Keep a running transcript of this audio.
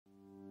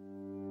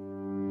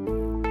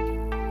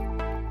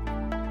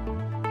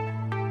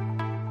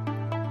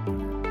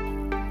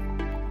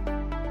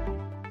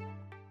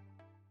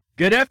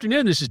Good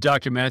afternoon. This is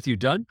Dr. Matthew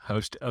Dunn,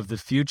 host of The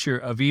Future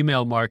of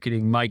Email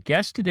Marketing. My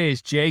guest today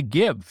is Jay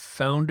Gibb,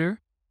 founder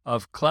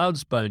of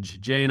CloudSponge.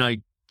 Jay and I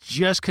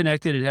just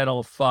connected and had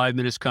a 5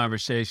 minutes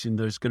conversation.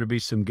 There's going to be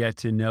some get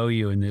to know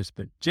you in this,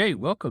 but Jay,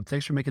 welcome.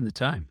 Thanks for making the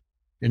time.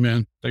 Hey,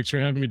 man. Thanks for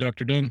having me,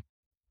 Dr. Dunn.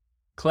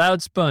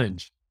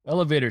 CloudSponge,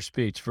 elevator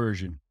speech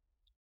version.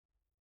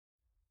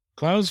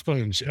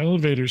 CloudSponge,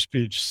 elevator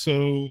speech.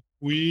 So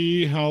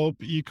we help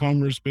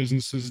e-commerce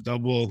businesses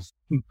double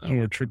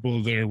or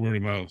triple their word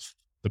of mouth,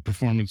 the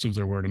performance of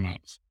their word of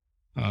mouth.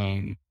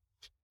 And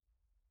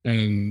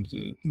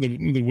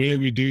the way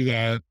we do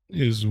that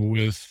is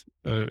with,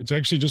 it's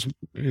actually just,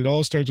 it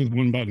all starts with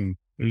one button.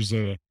 There's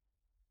a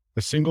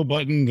single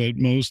button that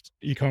most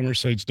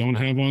e-commerce sites don't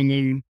have on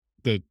them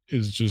that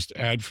is just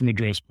add from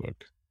address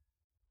book.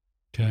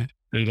 Okay.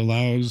 It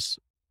allows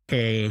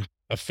a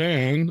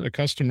fan, a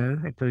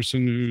customer, a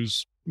person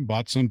who's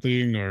bought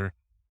something or,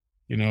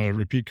 a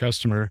repeat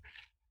customer,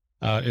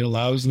 it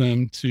allows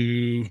them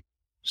to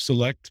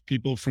select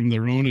people from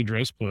their own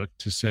address book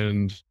to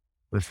send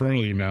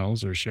referral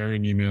emails or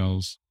sharing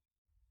emails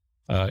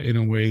in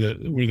a way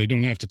where they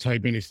don't have to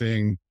type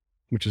anything,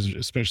 which is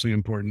especially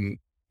important,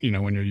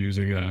 when you're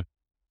using a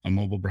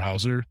mobile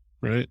browser,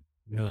 right?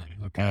 Yeah.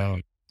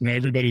 Okay.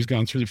 Everybody's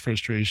gone through the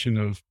frustration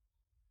of,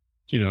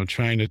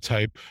 trying to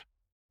type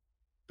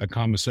a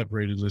comma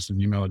separated list of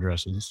email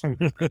addresses.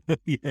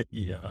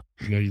 Yeah.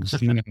 You've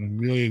seen it a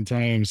million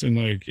times, and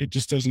it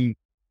just doesn't.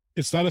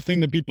 It's not a thing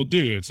that people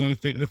do. It's not a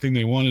thing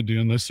they want to do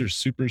unless they're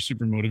super,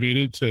 super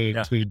motivated to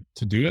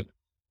do it.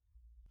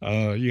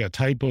 You got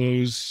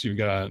typos. You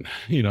got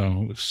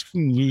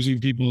losing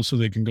people so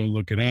they can go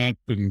look it up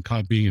and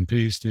copying and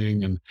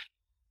pasting, and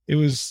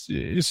it's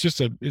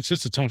just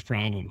a tough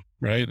problem,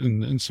 right?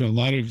 And so a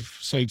lot of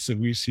sites that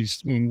we see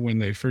when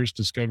they first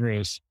discover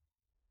us,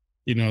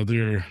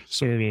 they're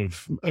sort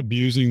of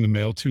abusing the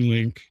mail to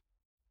link,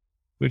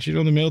 which,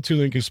 the mail to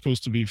link is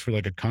supposed to be for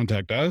a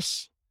contact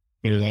us,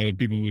 but a lot of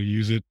people will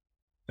use it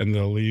and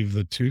they'll leave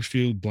the to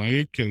field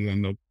blank. And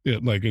then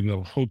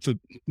they'll hope that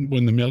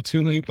when the mail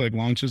to link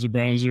launches a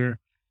browser,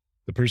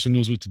 the person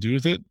knows what to do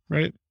with it.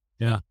 Right.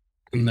 Yeah.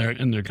 And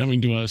they're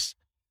coming to us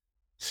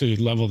to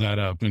level that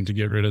up and to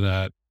get rid of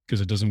that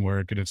because it doesn't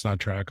work and it's not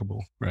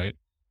trackable. Right.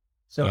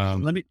 So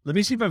let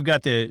me see if I've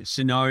got the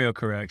scenario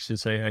correct,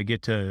 since I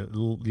get to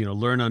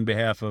learn on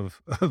behalf of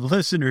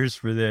listeners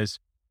for this.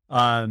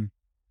 If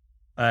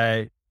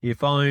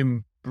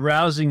I'm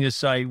browsing a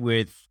site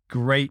with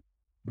great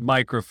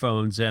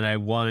microphones and I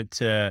want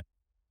to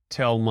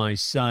tell my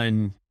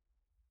son,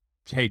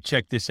 hey,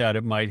 check this out,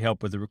 it might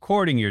help with the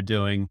recording you're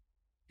doing,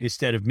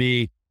 instead of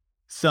me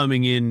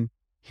thumbing in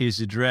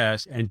his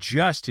address and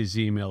just his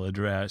email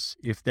address,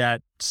 if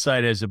that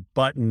site has a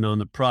button on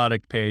the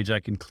product page, I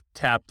can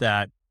tap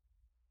that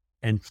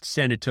and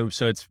send it to him.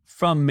 So it's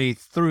from me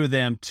through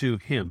them to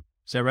him.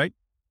 Is that right?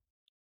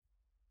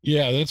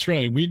 Yeah, that's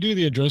right. We do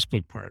the address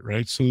book part,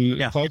 right? So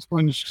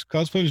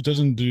CloudSponge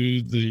doesn't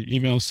do the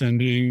email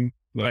sending,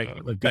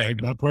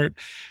 that part.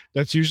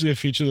 That's usually a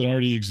feature that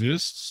already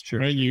exists, sure.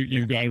 Right?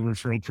 You've got a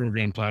referral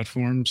program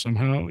platform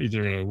somehow,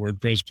 either a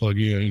WordPress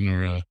plugin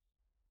or a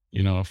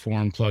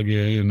form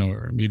plugin,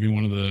 or maybe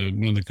one of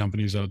the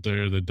companies out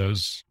there that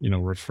does,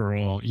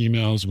 referral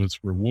emails with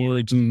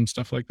rewards and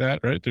stuff like that,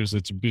 right?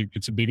 It's a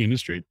big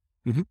industry.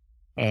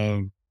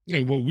 Mm-hmm.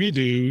 And what we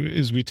do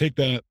is we take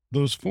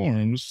those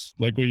forms,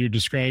 like what you're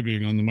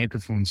describing on the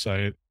microphone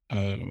site,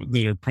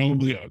 that are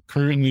probably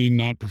currently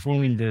not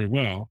performing very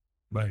well,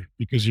 right?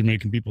 Because you're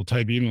making people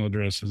type email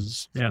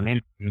addresses,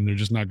 and they're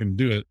just not going to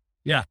do it.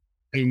 Yeah.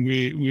 And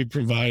we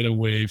provide a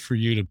way for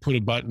you to put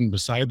a button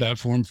beside that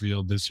form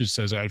field that just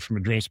says add from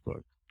address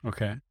book.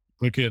 Okay.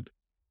 Click it.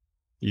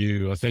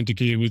 You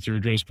authenticate with your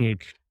address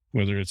book,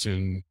 whether it's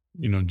in,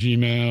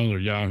 Gmail or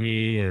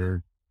Yahoo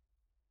or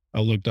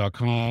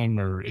Outlook.com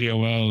or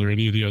AOL or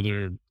any of the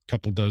other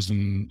couple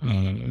dozen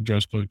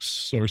address book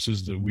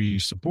sources that we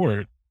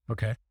support.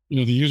 Okay.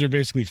 The user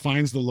basically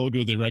finds the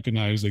logo they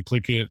recognize, they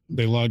click it,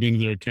 they log into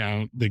their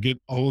account, they get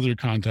all of their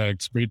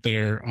contacts right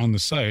there on the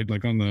site,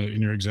 like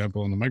in your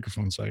example, on the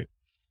microphone site.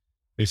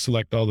 They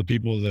select all the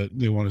people that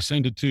they want to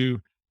send it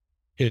to,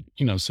 hit,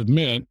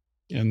 submit,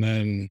 and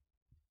then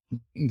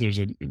there's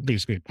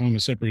basically a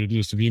comma separated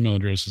list of email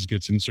addresses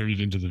gets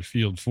inserted into the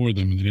field for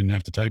them, and they didn't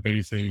have to type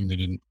anything. They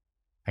didn't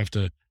have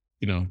to,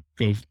 go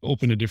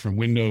open a different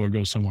window or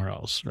go somewhere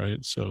else,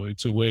 right? So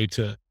it's a way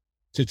to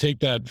take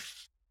that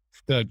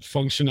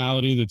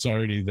functionality that's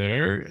already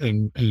there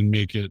and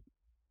make it,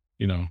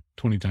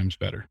 20 times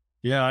better.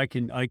 Yeah, I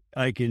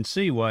can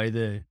see why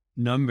the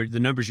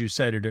numbers you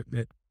cited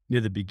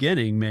near the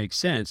beginning make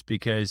sense,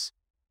 because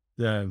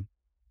the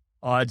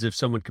odds of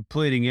someone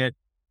completing it,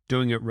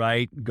 doing it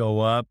right, go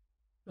up.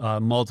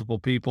 Multiple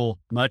people,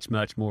 much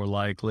more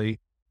likely.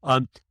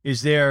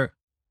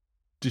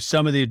 Do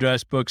some of the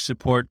address books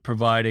support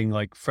providing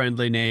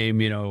friendly name,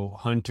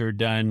 Hunter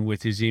Dunn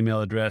with his email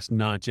address,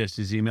 not just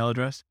his email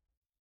address?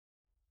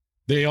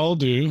 They all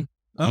do.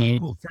 Oh,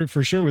 cool.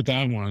 For sure with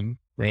that one,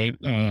 right?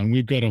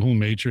 We've got a whole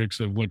matrix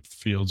of what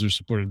fields are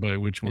supported by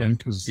which one,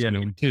 because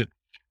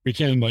we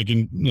can't like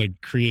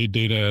create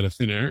data out of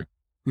thin air.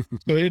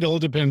 So it all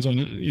depends on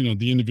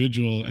the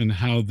individual and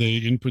how they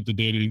input the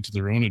data into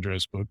their own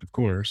address book, of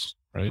course,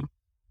 right?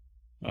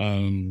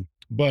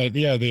 But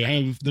yeah,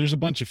 there's a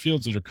bunch of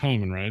fields that are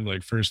common, right?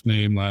 Like first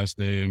name, last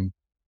name,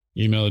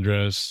 email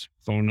address,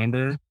 phone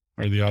number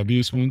are the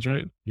obvious ones,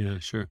 right? Yeah,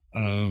 sure.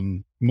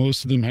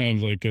 Most of them have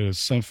like a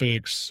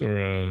suffix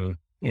or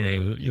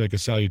like a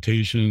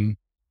salutation.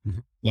 Mm-hmm.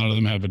 A lot of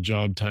them have a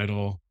job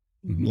title.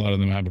 Mm-hmm. A lot of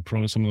them have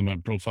some of them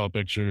have profile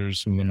pictures.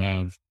 Some of them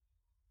have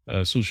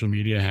social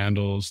media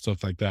handles,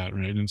 stuff like that,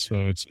 right? And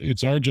so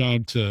it's our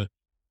job to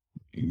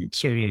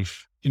sort of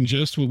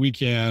ingest what we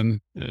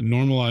can,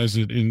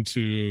 normalize it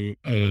into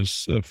a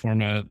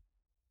format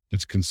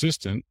that's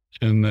consistent,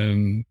 and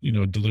then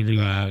deliver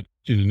that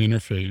in an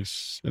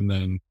interface. And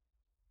then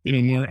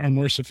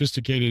more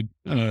sophisticated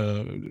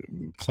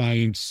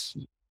clients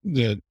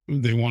that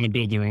they want to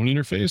build their own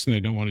interface and they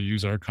don't want to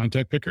use our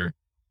contact picker,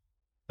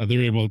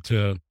 they're able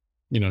to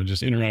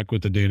just interact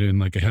with the data in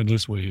like a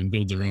headless way and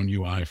build their own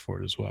UI for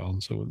it as well.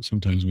 And so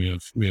sometimes we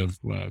have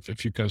a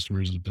few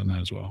customers that have done that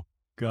as well.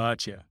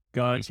 Gotcha.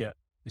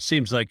 It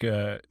seems like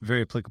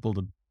very applicable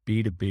to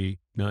B2B,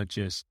 not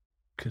just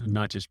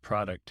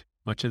product.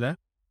 Much of that?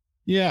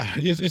 Yeah,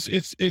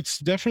 it's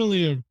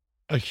definitely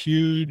a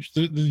huge,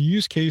 the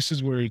use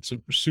cases where it's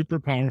super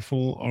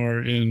powerful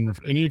are in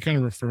any kind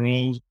of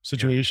referral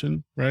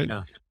situation, right?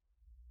 Yeah.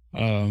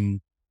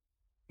 The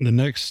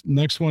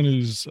next one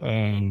is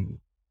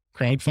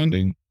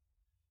crowdfunding.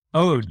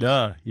 Oh,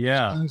 duh.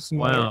 Yeah.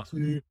 Wow.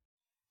 To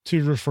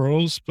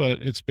referrals,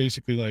 but it's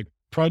basically like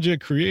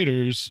project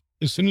creators,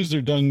 as soon as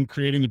they're done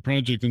creating the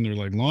project and they're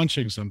like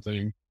launching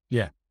something,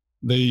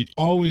 they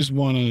always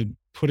want to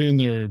put in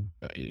their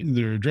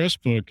address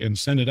book and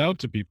send it out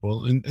to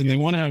people. And they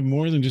want to have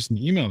more than just an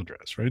email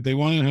address, right? They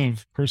want to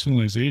have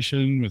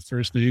personalization with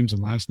first names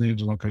and last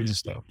names and all kinds of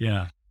stuff.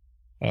 Yeah.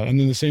 And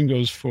then the same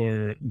goes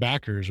for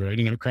backers, right?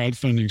 In a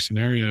crowdfunding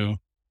scenario,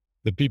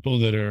 the people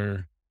that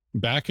are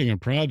backing a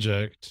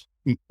project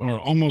are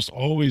almost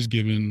always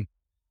given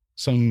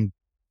some,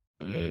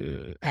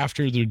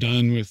 after they're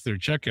done with their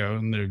checkout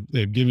and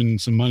they've given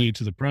some money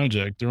to the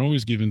project, they're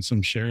always given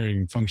some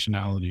sharing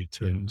functionality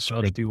to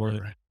spread the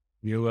word. Right?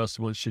 Who else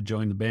should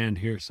join the band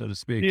here, so to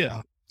speak?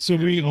 Yeah. So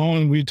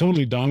we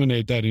totally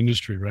dominate that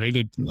industry, right?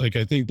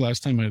 I think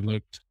last time I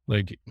looked,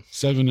 like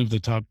 7 of the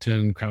top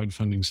 10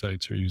 crowdfunding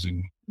sites are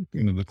using,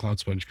 the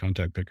CloudSponge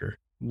contact picker.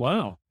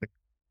 Wow.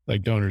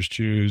 Like Donors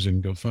Choose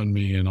and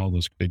GoFundMe and all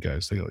those big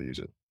guys, they all use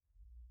it.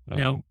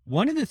 Now,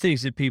 one of the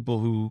things that people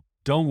who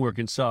don't work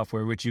in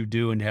software, which you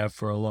do and have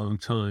for a long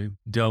time,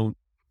 don't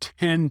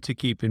tend to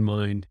keep in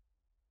mind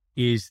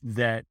is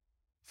that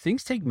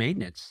things take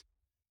maintenance.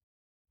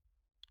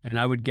 And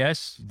I would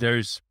guess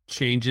there's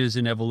changes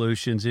and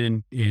evolutions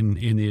in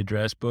the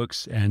address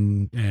books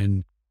and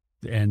then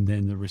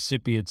the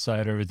recipient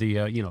side, or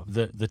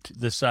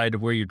the side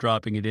of where you're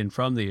dropping it in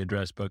from the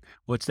address book.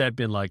 What's that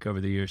been like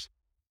over the years?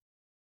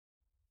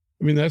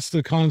 I mean, that's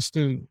the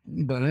constant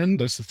burn.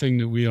 That's the thing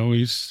that we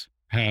always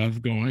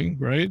have going,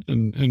 right?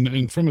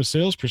 And from a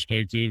sales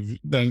perspective,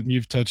 that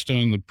you've touched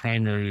on the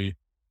primary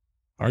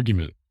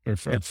argument or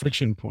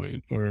friction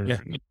point, or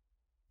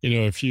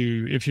if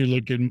you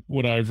look at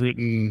what I've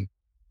written,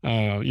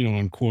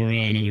 on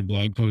Quora and other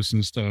blog posts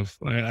and stuff,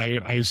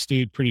 I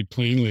state pretty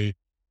plainly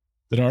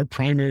that our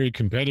primary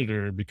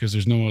competitor, because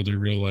there's no other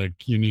real like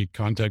unique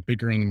contact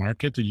picker on the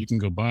market that you can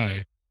go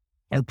buy,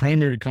 our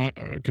primary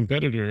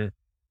competitor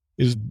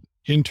is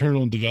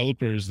internal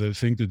developers that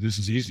think that this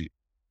is easy,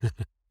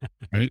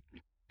 right?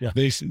 Yeah.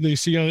 They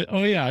see,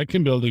 oh yeah, I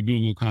can build a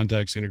Google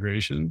Contacts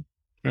integration,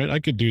 right? I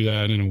could do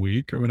that in a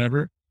week or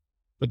whatever,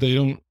 but they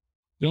don't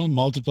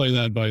multiply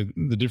that by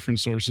the different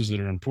sources that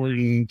are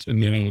important,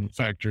 and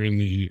factor in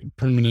the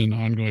permanent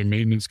ongoing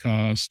maintenance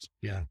cost.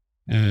 Yeah.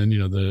 And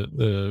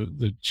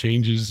the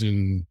changes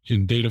in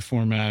data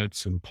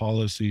formats and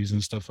policies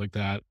and stuff like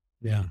that.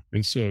 Yeah.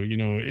 And so,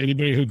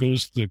 anybody who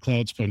goes to the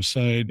CloudSponge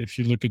site, if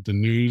you look at the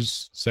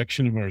news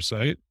section of our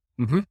site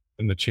and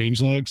the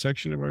changelog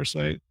section of our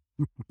site,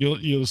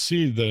 you'll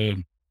see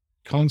the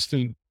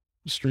constant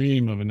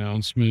stream of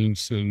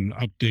announcements and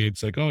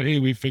updates like, oh, hey,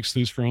 we fixed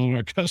this for all of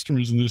our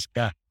customers, and this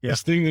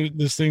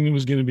thing that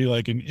was going to be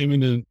like an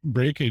imminent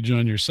breakage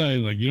on your site,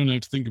 like you don't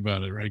have to think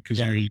about it, right? Because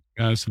you're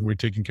us and we're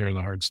taking care of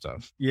the hard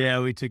stuff. Yeah,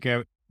 we took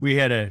care. We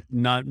had a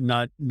not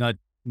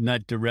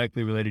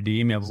directly related to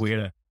email, but we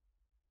had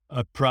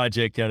a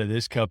project out of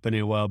this company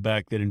a while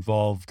back that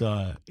involved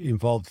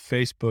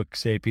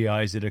Facebook's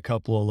APIs at a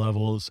couple of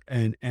levels,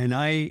 and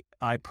I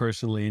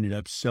personally ended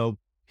up so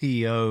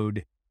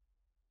PO'd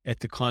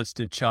at the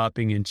constant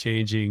chopping and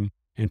changing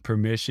and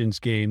permissions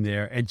game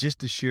there, and just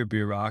the sheer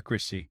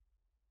bureaucracy.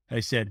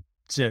 I said,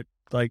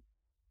 like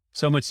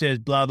someone says,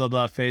 blah, blah,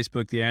 blah,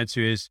 Facebook. The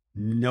answer is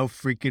no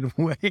freaking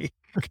way,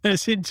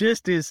 because it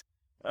just is,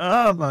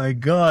 oh my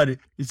God,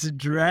 it's a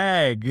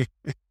drag.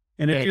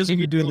 And it feels like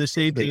you're doing the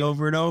same thing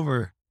over and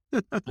over.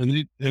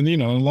 And you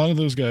know, a lot of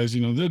those guys,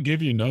 you know, they'll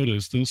give you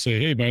notice. They'll say,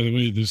 hey, by the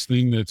way, this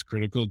thing that's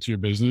critical to your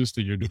business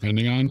that you're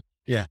depending on,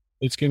 Yeah.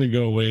 it's going to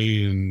go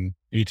away in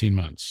 18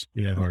 months,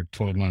 Yeah. or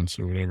 12 months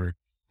or whatever.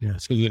 Yeah.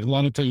 So a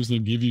lot of times they'll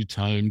give you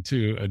time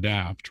to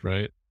adapt,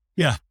 right?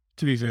 Yeah.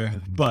 To be fair,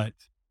 but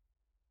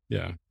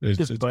yeah,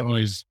 it's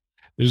always,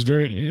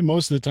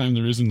 most of the time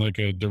there isn't like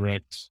a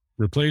direct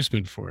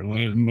replacement for it.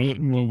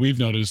 What we've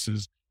noticed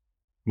is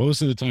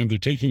most of the time they're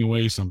taking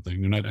away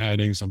something. They're not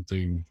adding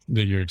something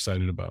that you're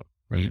excited about.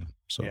 Right.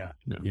 So,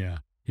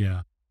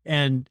 yeah.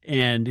 And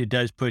it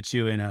does put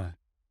you in a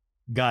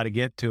got to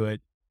get to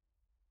it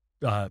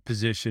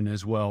position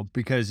as well,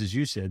 because as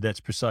you said, that's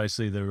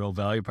precisely the real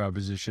value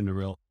proposition, the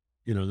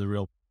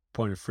real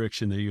point of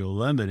friction that you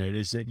eliminate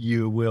is that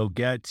you will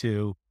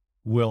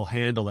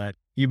handle that.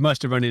 You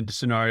must have run into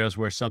scenarios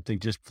where something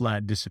just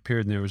flat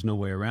disappeared and there was no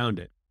way around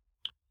it.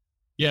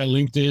 Yeah.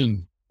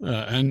 LinkedIn,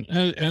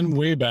 and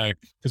way back,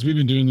 because we've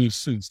been doing this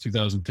since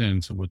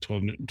 2010. So what,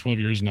 12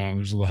 years now,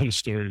 there's a lot of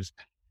stories.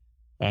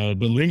 But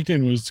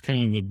LinkedIn was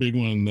kind of the big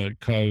one that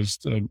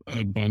caused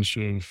a bunch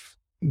of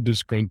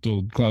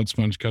disgruntled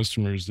CloudSponge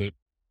customers that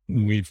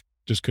we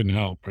just couldn't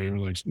help. Right? We're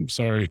like,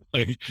 sorry,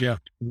 like,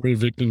 we're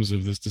victims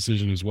of this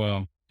decision as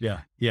well.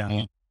 Yeah.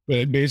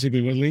 But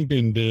basically, what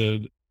LinkedIn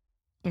did,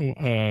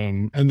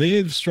 and they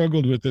have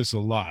struggled with this a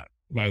lot,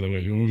 by the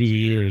way, over the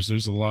years.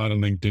 There's a lot of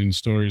LinkedIn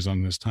stories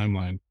on this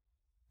timeline.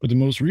 But the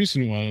most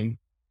recent one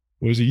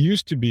was, it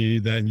used to be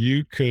that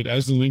you could,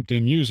 as a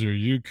LinkedIn user,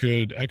 you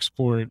could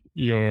export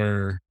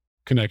your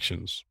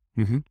connections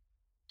and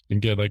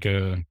get like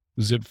a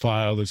zip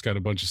file that's got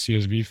a bunch of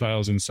CSV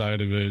files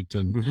inside of it,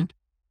 and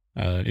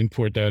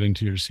import that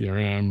into your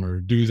CRM or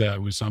do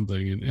that with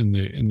something. And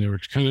they were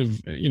kind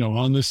of,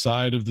 on the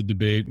side of the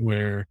debate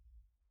where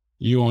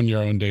you own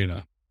your own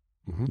data.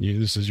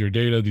 This is your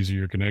data. These are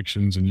your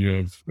connections, and you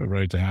have a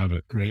right to have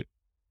it. Right.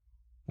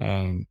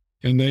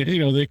 And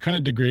they kind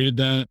of degraded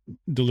that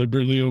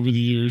deliberately over the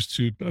years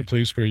to a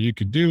place where you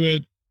could do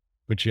it,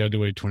 but you had to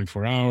wait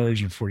 24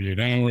 hours or 48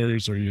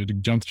 hours, or you had to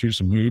jump through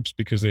some hoops,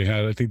 because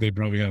I think they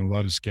probably had a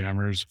lot of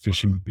scammers,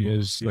 phishing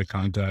biz, like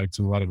contacts,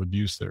 and a lot of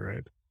abuse there.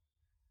 Right.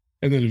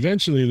 And then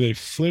eventually they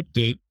flipped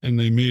it and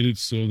they made it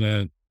so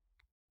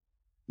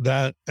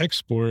that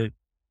export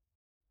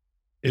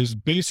is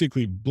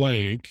basically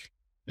blank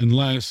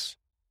unless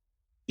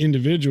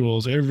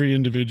every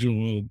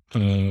individual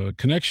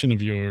connection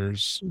of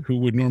yours who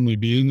would normally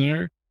be in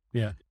there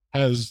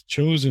has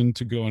chosen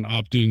to go and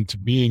opt in to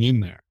being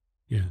in there.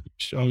 Yeah.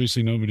 Which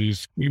obviously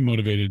nobody's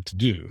motivated to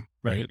do.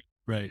 Right.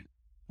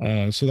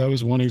 So that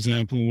was one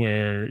example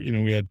where,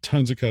 we had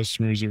tons of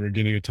customers that were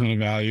getting a ton of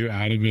value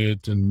out of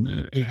it,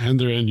 and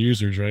their end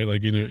users, right?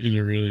 Like in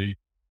a really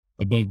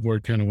above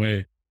board kind of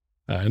way.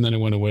 And then it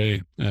went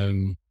away,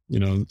 and,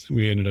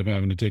 we ended up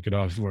having to take it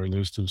off of our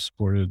list of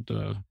supported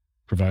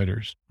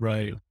providers.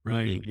 Right.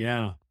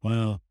 Yeah.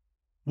 Wow.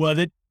 Well,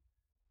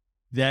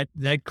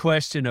 that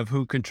question of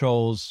who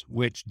controls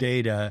which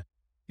data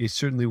is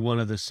certainly one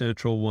of the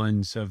central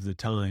ones of the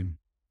time,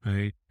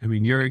 right? I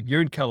mean, you're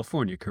in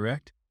California,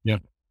 correct? Yeah.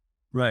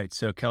 Right.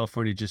 So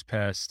California just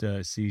passed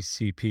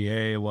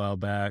CCPA a while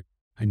back.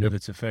 I know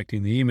that's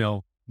affecting the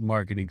email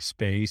marketing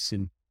space,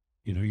 and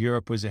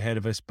Europe was ahead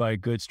of us by a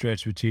good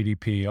stretch with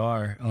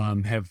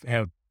GDPR.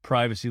 Have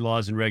privacy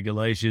laws and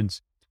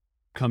regulations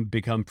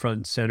become front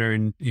and center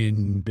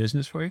in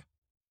business for you?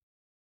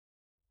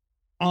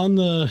 On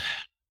the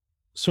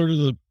sort of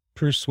the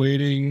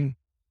persuading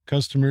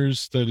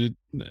customers that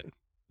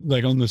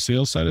like on the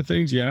sales side of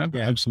things, yeah.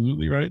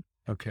 Absolutely right.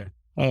 Okay.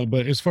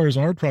 But as far as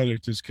our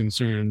product is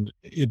concerned,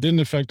 it didn't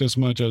affect us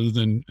much, other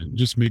than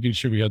just making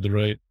sure we had the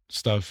right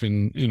stuff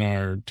in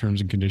our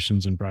terms and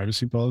conditions and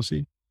privacy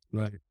policy.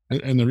 Right.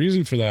 And the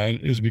reason for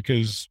that is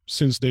because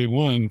since day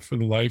one, for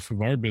the life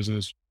of our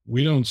business,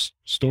 we don't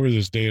store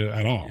this data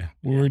at all.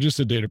 We're just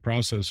a data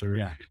processor.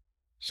 Yeah.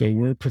 So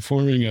we're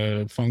performing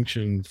a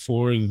function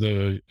for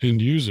the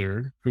end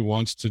user who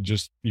wants to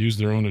just use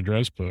their own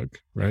address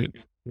book, right?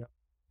 Yeah.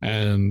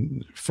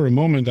 And for a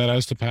moment that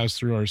has to pass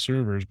through our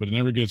servers, but it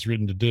never gets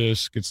written to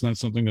disk. It's not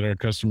something that our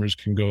customers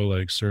can go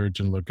like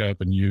search and look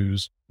up and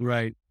use.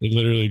 Right. It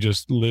literally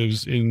just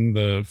lives in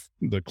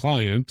the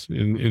client,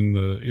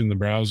 in the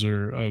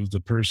browser of the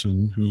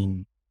person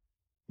who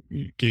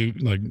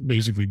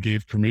basically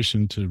gave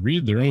permission to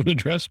read their own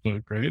address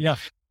book, right? Yeah.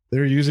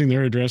 They're using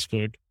their address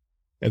book,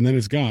 and then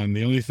it's gone.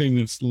 The only thing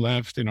that's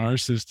left in our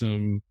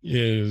system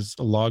is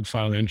a log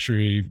file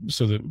entry,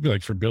 so that,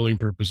 like, for billing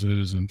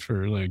purposes and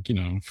for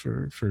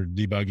for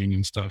debugging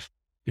and stuff.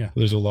 Yeah.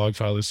 There's a log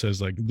file that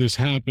says, like, this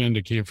happened,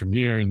 it came from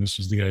here, and this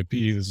was the IP,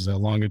 this is how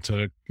long it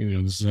took,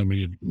 this is how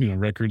many,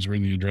 records were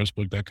in the address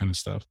book, that kind of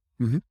stuff.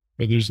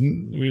 But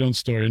we don't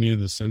store any of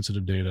the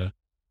sensitive data.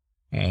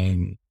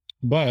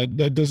 But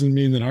that doesn't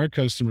mean that our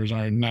customers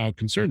aren't now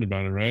concerned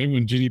about it, right?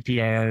 When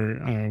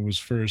GDPR was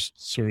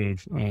first sort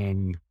of,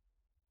 in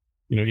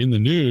the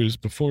news,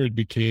 before it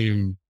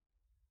became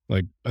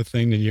like a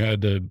thing that you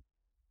had to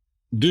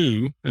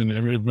do, and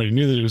everybody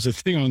knew that it was a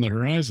thing on the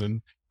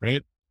horizon,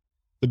 right?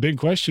 The big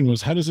question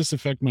was, how does this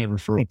affect my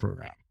referral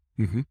program?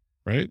 Mm-hmm.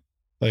 right?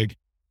 Like,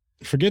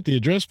 forget the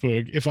address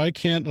book. If I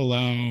can't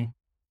allow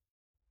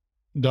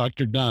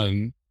Dr.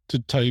 Dunn to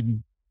type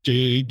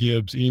J.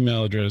 Gibb's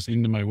email address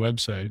into my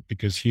website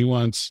because he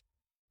wants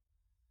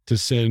to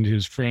send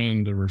his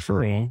friend a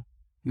referral,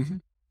 Mm-hmm.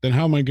 then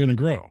how am I going to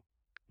grow?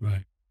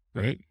 Right.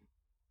 Right.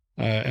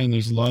 And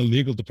there's a lot of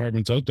legal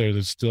departments out there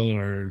that still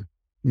are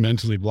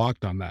mentally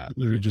blocked on that.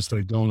 They're just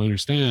like, don't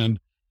understand.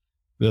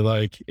 They're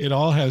like, it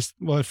all has,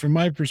 well, from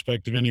my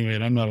perspective anyway,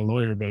 and I'm not a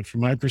lawyer, but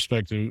from my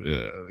perspective,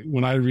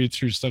 when I read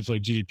through stuff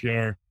like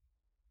GDPR,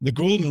 the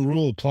golden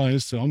rule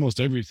applies to almost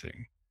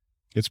everything.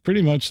 It's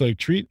pretty much like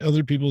treat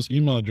other people's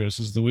email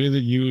addresses the way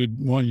that you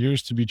would want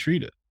yours to be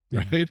treated,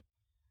 right?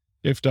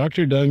 If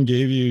Dr. Dunn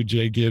gave you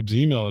Jay Gibb's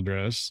email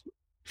address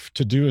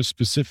to do a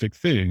specific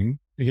thing,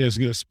 he has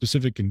a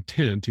specific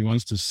intent, he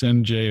wants to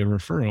send Jay a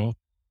referral,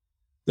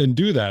 then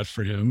do that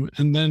for him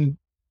and then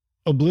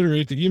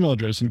obliterate the email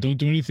address and don't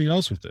do anything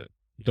else with it.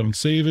 Don't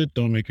save it.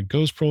 Don't make a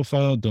ghost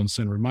profile. Don't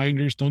send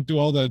reminders. Don't do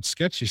all that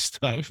sketchy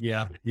stuff.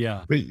 Yeah.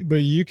 Yeah.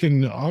 But you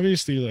can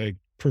obviously like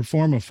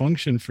perform a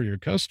function for your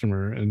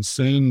customer and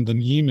send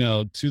an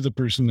email to the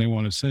person they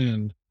want to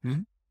send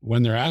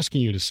when they're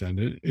asking you to send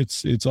it.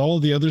 It's all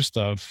the other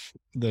stuff,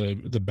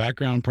 the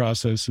background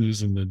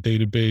processes and the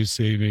database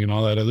saving and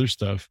all that other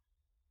stuff.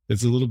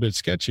 It's a little bit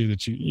sketchy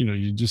that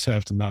you just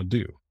have to not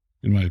do,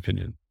 in my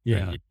opinion.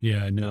 Yeah.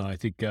 Yeah. No, I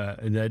think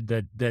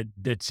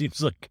that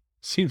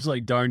seems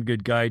like darn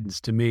good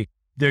guidance to me.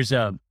 There's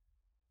a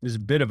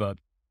bit of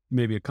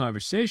maybe a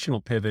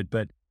conversational pivot,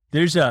 but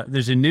there's a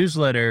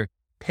newsletter,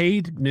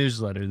 paid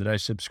newsletter that I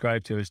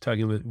subscribe to. I was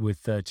talking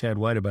with Chad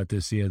White about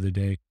this the other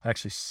day.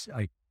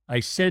 Actually, I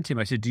sent him,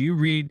 I said, do you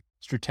read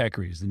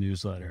Stratechery, the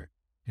newsletter?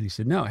 And he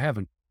said, no, I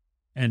haven't.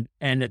 And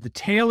at the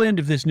tail end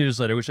of this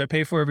newsletter, which I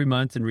pay for every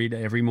month and read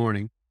every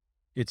morning,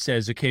 it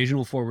says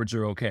occasional forwards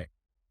are okay.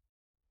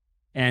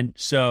 And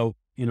so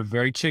in a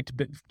very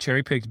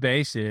cherry-picked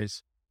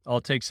basis, I'll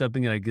take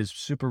something that is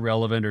super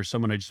relevant or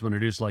someone I just want to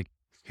do. It's like,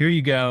 here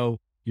you go.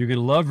 You're going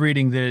to love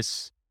reading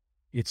this.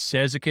 It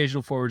says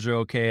occasional forwards are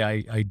okay.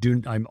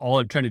 All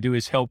I'm trying to do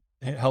is help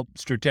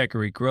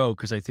Stratechery grow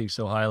because I think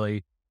so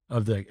highly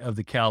of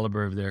the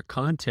caliber of their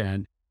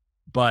content.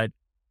 But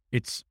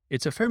it's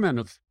a fair amount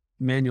of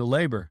manual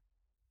labor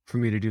for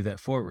me to do that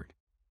forward.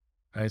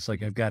 Right? It's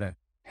like I've got to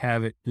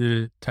have it,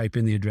 type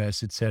in the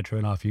address, etc.,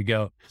 and off you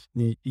go.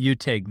 You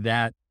take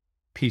that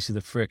piece of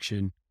the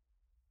friction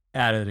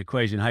out of the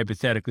equation.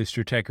 Hypothetically,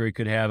 Stratechery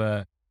could have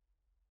a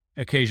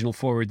occasional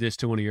forward this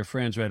to one of your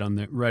friends right on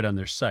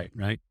their site,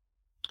 right?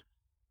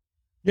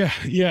 Yeah,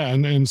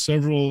 and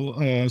several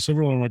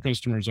of my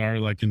customers are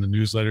like in the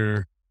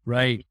newsletter,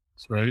 right,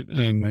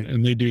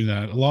 and they do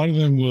that. A lot of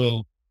them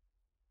will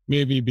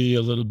maybe be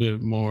a little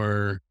bit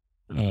more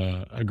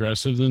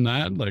aggressive than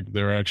that, like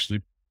they're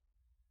actually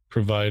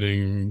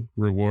providing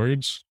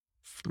rewards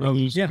for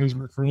those kinds of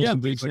referrals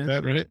and things like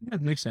that, right? Yeah,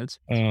 it makes sense.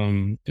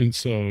 And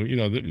so,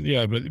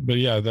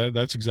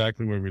 that's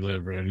exactly where we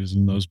live, right? Is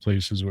in those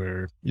places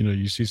where,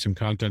 you see some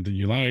content that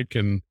you like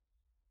and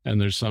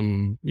there's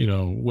some,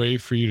 way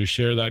for you to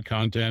share that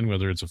content,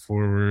 whether it's a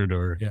forward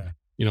or,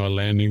 a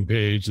landing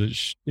page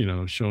that's,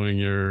 showing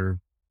your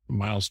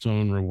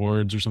milestone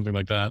rewards or something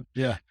like that.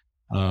 Yeah.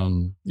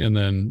 And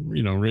then,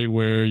 right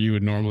where you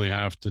would normally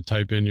have to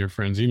type in your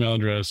friend's email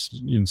address,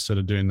 instead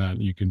of doing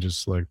that, you can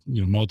just like,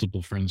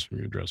 multiple friends from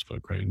your address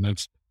book, right? And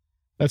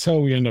that's how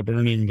we end up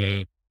earning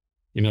the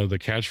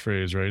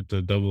catchphrase, right?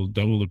 The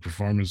double the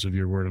performance of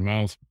your word of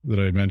mouth that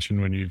I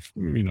mentioned when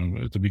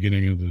at the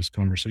beginning of this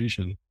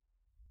conversation.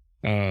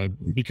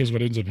 Because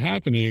what ends up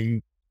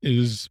happening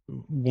is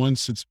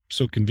once it's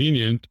so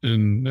convenient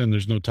and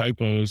there's no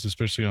typos,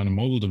 especially on a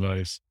mobile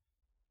device,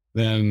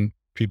 then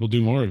people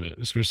do more of it,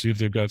 especially if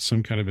they've got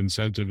some kind of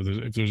incentive.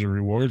 If there's a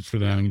reward for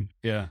them,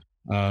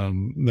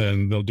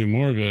 then they'll do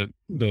more of it.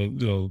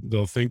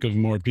 They'll think of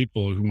more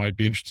people who might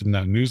be interested in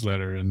that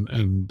newsletter,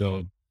 and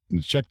they'll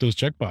check those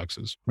check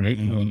boxes, right?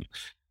 Mm-hmm.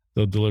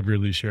 They'll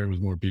deliberately share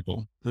with more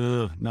people.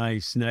 Oh,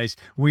 nice.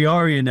 We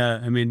are in no,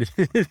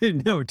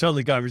 we're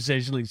totally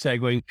conversationally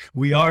segueing.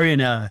 We are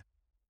in a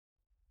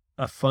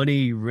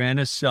funny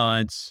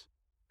renaissance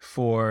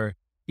for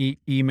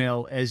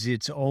email as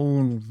its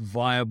own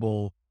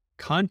viable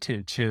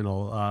content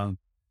channel.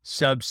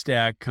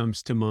 Substack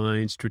comes to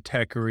mind.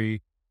 Stratechery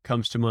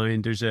comes to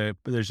mind. There's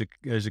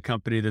a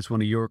company that's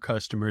one of your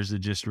customers that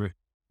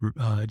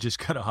just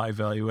got a high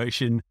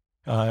valuation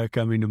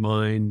coming to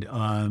mind.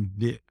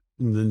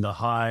 Then the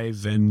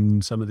Hive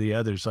and some of the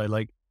others.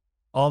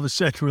 All of a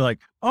sudden we're like,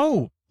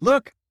 oh,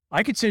 look,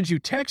 I could send you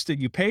text that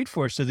you paid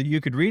for so that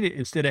you could read it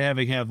instead of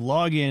having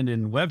login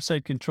and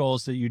website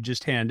controls that you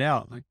just hand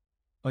out. Like,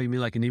 oh, you mean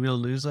like an email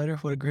newsletter?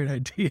 What a great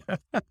idea.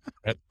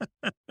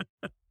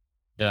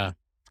 Yeah.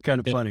 Kind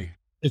of funny.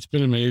 It's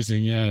been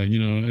amazing. Yeah.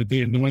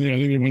 The one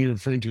you're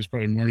referring to is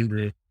probably Morning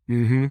Brew.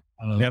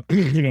 Mm-hmm. Yep.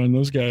 And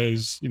those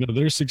guys,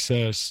 their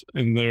success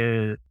and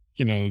their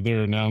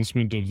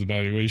announcement of the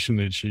valuation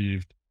they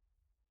achieved,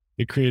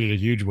 it created a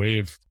huge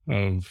wave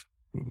of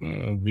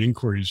of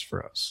inquiries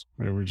for us.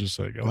 Right? We're just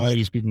like, a lot of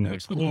these people are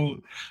like, oh,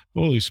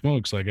 holy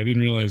smokes. Like, I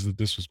didn't realize that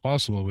this was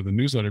possible with the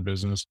newsletter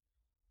business.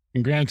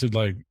 And granted,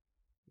 like,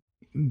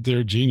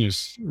 they're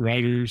genius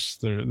writers.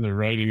 Their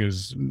writing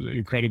is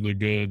incredibly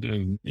good.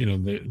 And,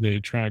 they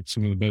attract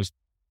some of the best,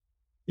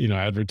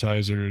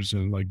 advertisers,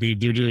 and like they're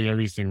doing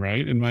everything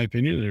right. In my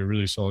opinion, they're a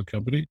really solid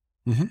company.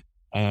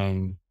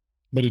 Um,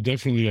 but it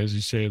definitely, as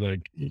you say,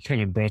 like, it kind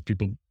of brought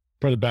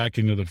it back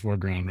into the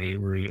foreground, right?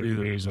 Where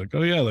it was like,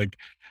 oh yeah, like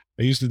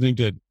I used to think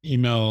that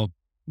email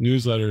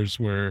newsletters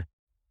were,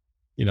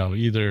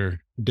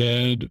 either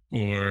dead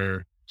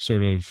or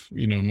sort of,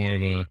 more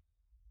of a,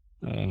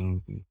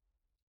 um,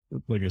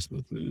 like a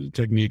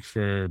technique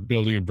for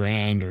building a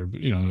brand, or,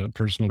 a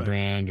personal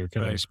brand, or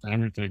kind of a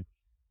spammer thing.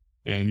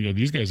 And,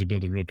 these guys have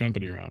built a real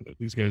company around it.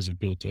 These guys have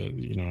built a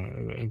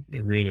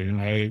really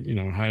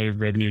high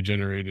revenue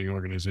generating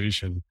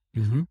organization,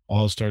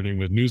 all starting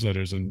with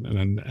newsletters.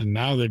 And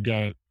now they've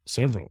got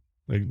several.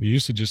 Like, they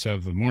used to just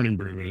have the morning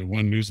brew, and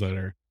one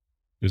newsletter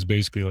is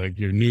basically like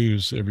your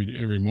news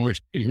every morning,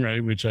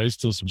 right? Which I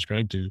still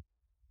subscribe to.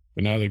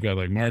 But now they've got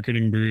like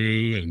marketing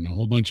brew and a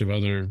whole bunch of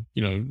other,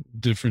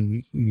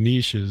 different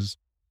niches.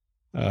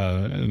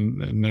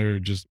 And they're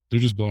just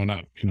blowing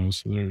up,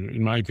 so they're,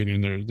 in my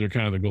opinion, they're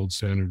kind of the gold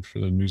standard for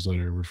the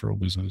newsletter referral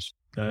business.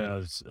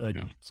 It's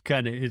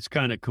kind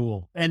of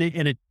cool. And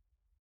it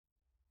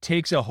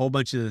takes a whole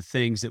bunch of the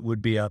things that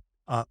would be a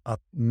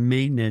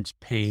maintenance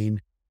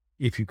pain,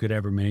 if you could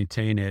ever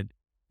maintain it,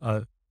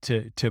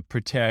 to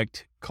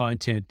protect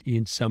content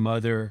in some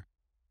other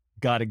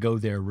got to go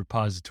there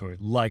repository,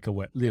 like a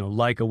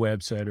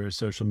website or a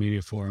social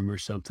media forum or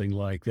something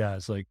like that.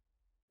 It's like,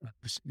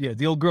 yeah,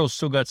 the old girl's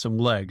still got some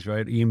legs,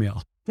 right?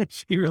 Email.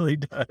 She really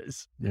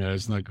does. Yeah,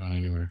 it's not going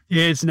anywhere.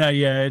 It's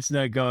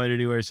not going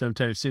anywhere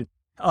sometime soon.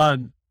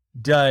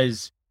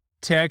 Does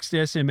text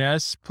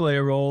SMS play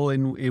a role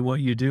in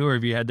what you do, or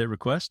have you had that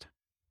request?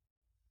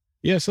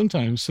 Yeah,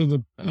 sometimes.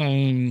 So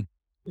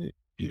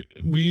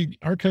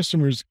our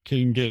customers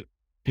can get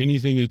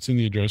anything that's in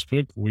the address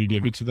book. We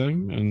give it to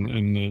them,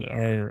 and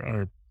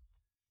our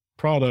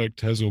product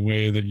has a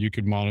way that you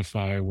could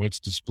modify what's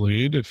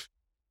displayed. If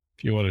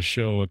you want to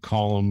show a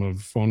column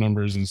of phone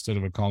numbers instead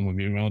of a column of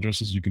email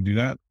addresses, you can do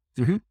that.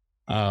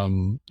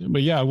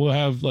 But yeah, we'll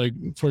have, like,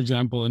 for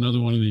example, another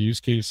one of the use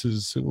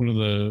cases, one of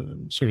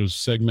the sort of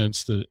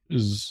segments that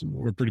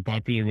we're pretty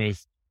popular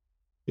with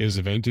is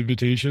event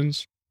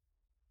invitations.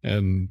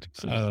 And,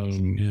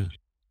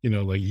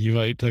 like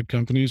Evite type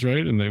companies,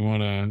 right?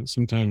 And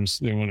sometimes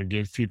they want to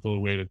give people a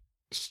way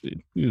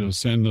to,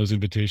 send those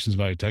invitations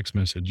via text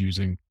message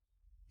using,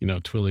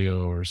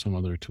 Twilio or some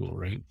other tool,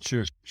 right?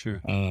 Sure.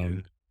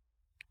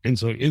 And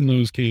so in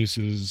those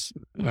cases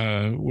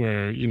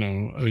where,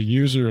 a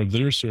user of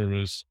their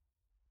service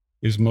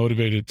is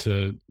motivated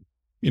to,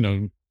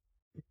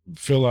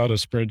 fill out a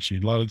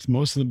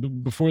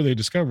spreadsheet, before they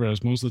discover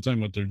us, most of the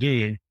time what they're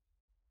doing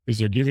is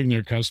they're giving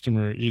their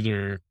customer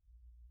either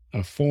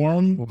a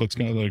form that's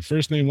got like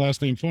first name,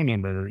 last name, phone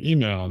number, or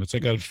email. And it's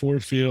like got 4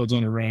 fields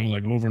on a row,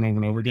 like over and over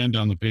and over again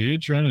down the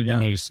page, right? And you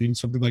might have seen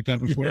something like that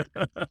before.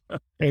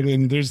 And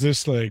then there's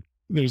this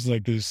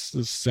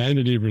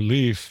sanity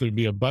relief. There'd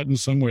be a button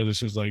somewhere that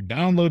says like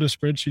download a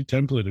spreadsheet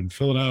template and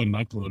fill it out and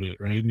upload it,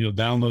 right? And you'll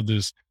download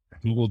this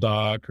Google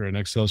Doc or an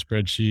Excel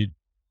spreadsheet.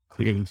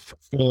 You can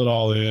fill it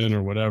all in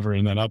or whatever,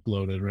 and then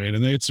upload it, right?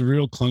 And it's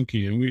real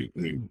clunky. And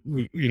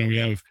we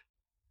have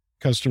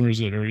customers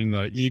that are in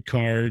the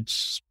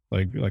e-cards,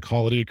 like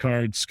holiday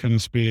cards kind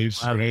of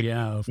space, right?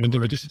 Yeah, of and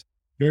course.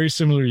 Very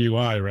similar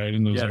UI, right?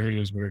 In those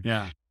areas where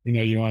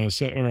you want to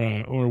set,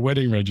 or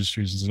wedding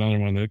registries is another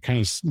one that kind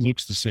of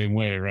looks the same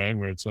way, right?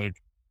 Where it's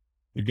like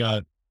you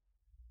got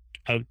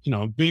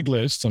a big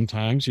list.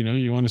 Sometimes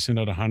you want to send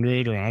out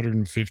 100 or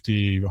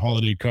 150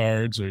 holiday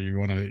cards, or you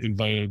want to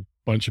invite a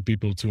bunch of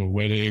people to a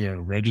wedding or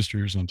a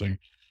registry or something.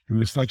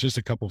 It's not just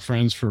a couple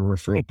friends for a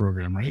referral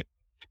program, right?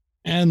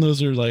 And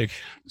those are like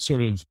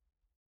sort of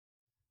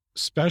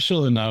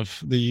special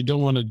enough that you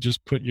don't want to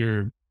just put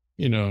your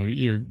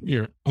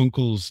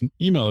uncle's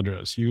email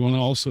address. You want to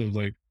also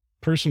like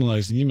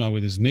personalize the email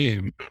with his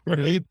name,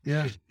 right?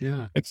 Yeah.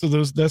 And so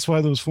that's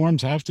why those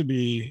forms have to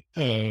be,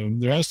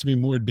 there has to be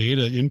more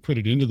data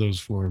inputted into those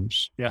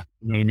forms. Yeah.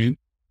 You know what I mean?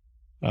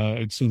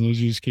 And so those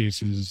use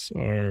cases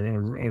are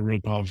real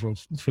powerful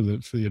for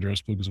the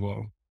address book as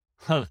well.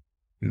 Huh.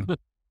 Yeah.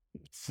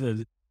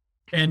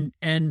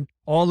 And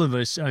all of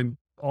us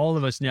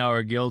now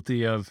are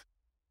guilty of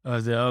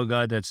the, oh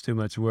God, that's too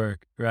much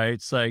work, right?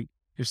 It's like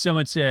if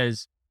someone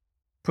says,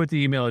 put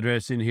the email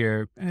address in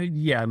here,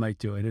 I might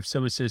do it. If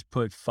someone says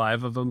put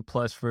 5 of them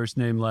plus first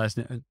name, last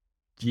name,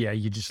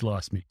 you just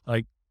lost me.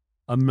 Like,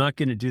 I'm not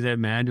going to do that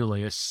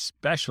manually,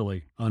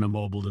 especially on a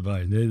mobile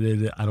device.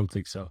 I don't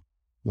think so.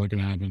 Not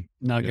going to happen.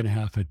 Not going to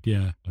happen.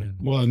 Yeah.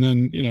 Well, and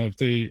then,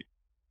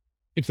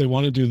 if they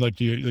want to do like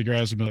you're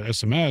asking about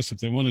SMS, if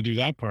they want to do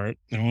that part,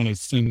 they want to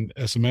send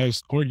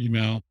SMS or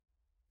email,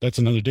 that's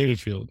another data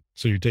field.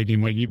 So you're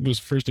taking what was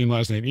first name,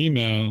 last name,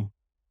 email,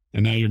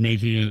 and now you're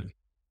making it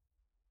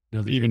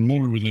even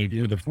more with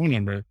a phone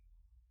number.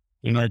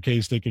 In our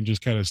case, they can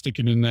just kind of stick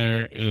it in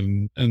there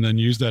and then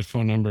use that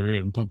phone number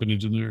and pump it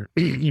into their,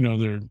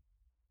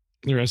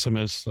 their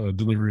SMS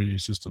delivery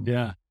system.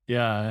 Yeah.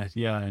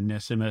 And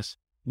SMS.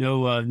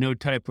 No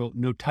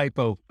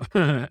typo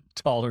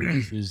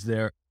tolerance is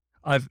there.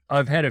 I've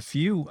had a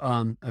few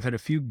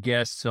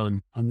guests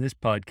on this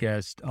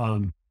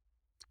podcast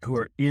who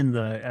are in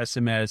the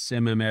SMS,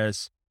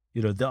 MMS,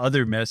 the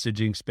other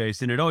messaging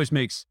space, and it always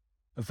makes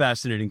a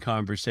fascinating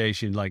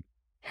conversation, like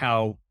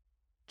how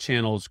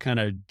channels kind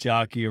of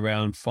jockey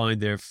around,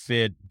 find their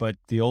fit, but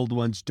the old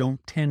ones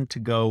don't tend to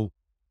go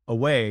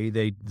away.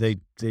 They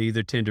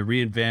either tend to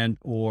reinvent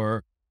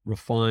or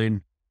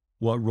refine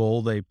what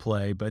role they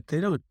play, but they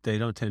don't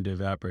tend to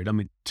evaporate. I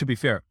mean, to be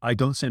fair, I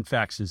don't send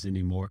faxes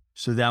anymore,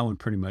 so that one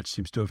pretty much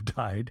seems to have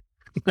died.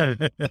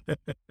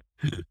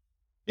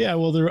 Yeah,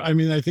 well, I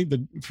think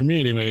that for me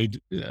anyway,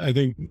 I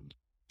think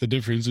the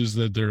difference is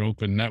that they're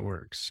open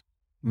networks.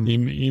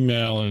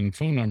 Email and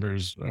phone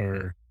numbers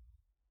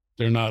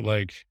they're not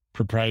like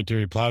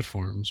proprietary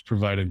platforms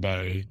provided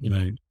by,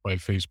 by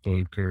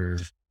Facebook or,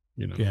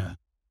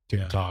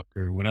 TikTok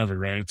or whatever,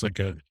 right? It's like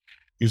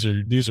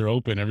these are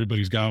open.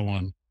 Everybody's got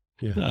one.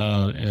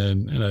 Yeah.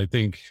 And I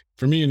think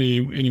for me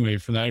anyway,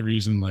 for that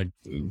reason, like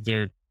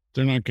they're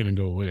not going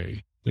to go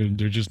away.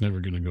 They're just never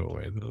going to go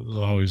away.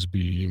 They'll always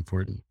be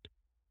important.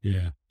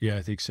 Yeah. Yeah,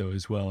 I think so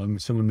as well. I mean,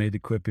 someone made the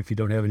quip, if you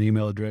don't have an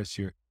email address,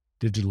 you're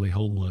digitally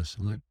homeless.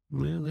 I'm like,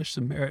 well, there's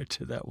some merit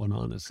to that one,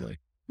 honestly.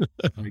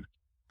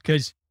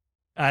 Because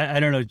I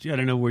don't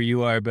know where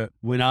you are, but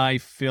when I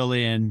fill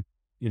in,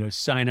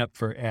 sign up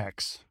for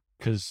X,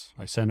 because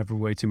I sign up for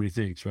way too many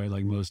things, right?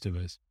 Like most of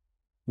us.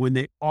 When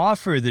they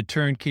offer the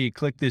turnkey,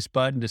 click this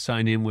button to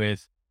sign in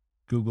with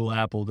Google,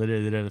 Apple,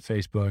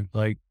 Facebook,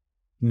 like,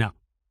 no.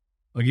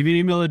 I'll give you an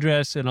email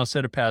address and I'll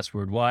set a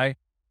password. Why?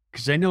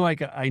 Because I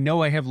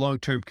know I have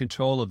long-term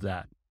control of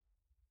that.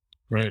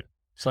 Right.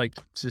 It's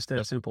just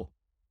that simple.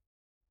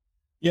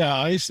 Yeah,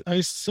 I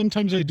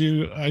sometimes I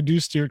do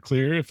steer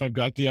clear if I've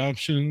got the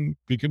option,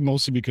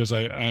 mostly because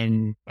I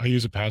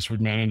use a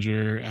password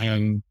manager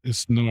and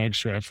it's no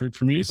extra effort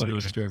for me. It's no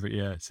extra effort.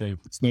 Yeah, same.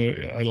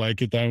 I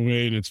like it that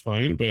way and it's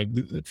fine.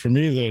 But for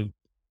me,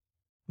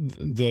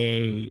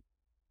 the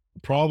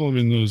problem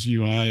in those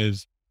UI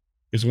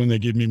is when they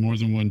give me more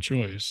than one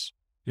choice.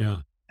 Yeah,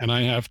 and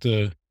I have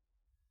to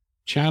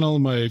channel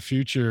my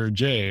future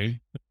Jay.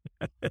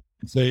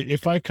 Say,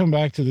 if I come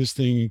back to this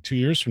thing 2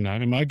 years from now,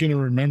 am I going to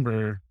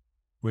remember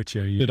which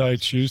are you? Did I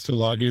choose to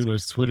log in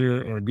with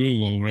Twitter or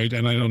Google, right?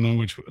 And I don't know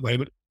which.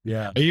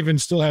 Yeah, I even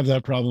still have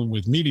that problem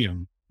with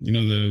Medium.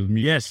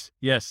 Yes.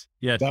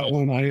 That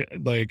one,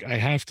 I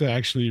have to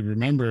actually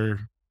remember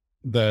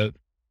that.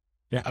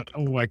 Yeah.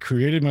 I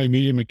created my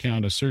Medium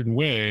account a certain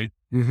way,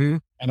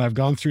 and I've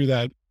gone through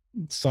that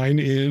sign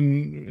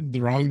in the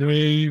wrong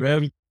way.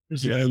 Right.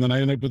 Yeah, and then I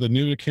end up with a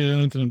new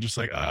account, and I'm just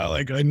like,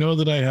 I know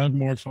that I have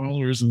more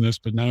followers in this,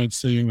 but now it's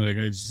saying like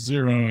I have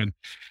 0, and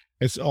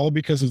it's all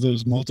because of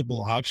those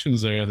multiple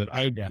options there that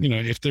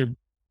if they're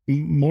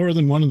more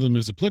than one of them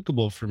is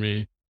applicable for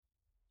me,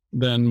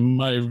 then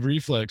my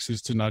reflex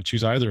is to not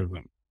choose either of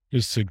them.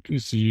 Is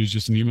to use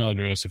just an email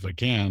address if I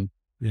can.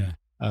 Yeah.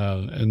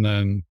 And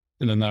then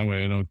that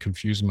way I don't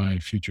confuse my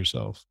future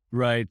self.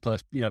 Right.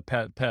 Plus,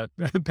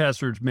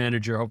 passwords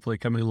manager hopefully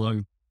coming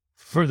along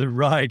for the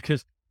ride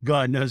because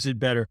God knows it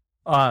better.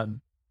 I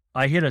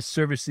hit a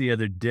service the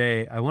other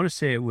day. I want to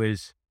say it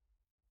was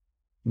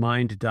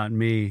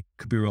mind.me,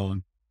 could be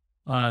wrong.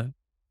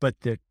 But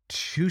the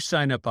two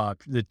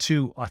the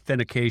two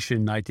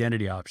authentication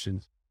identity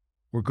options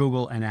were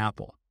Google and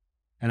Apple.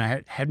 And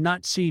I had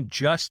not seen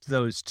just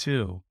those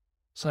two.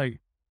 It's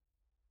like,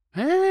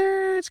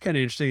 it's kind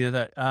of interesting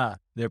that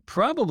they're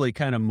probably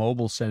kind of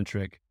mobile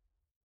centric.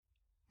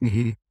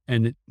 Mm-hmm.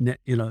 And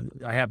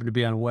I happen to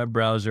be on a web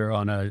browser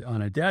on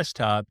a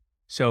desktop.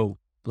 So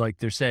like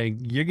they're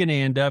saying, you're going to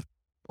end up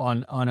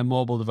on a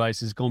mobile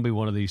device. It's going to be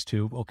one of these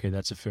two. Okay,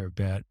 that's a fair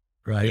bet,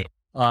 right?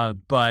 Yeah.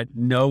 But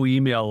no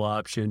email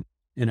option.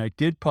 And I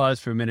did pause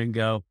for a minute and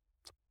go,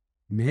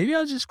 maybe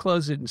I'll just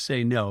close it and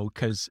say no,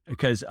 because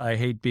I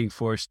hate being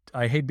forced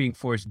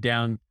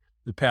down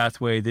the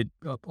pathway that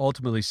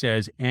ultimately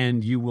says,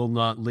 and you will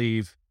not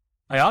leave.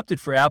 I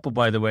opted for Apple,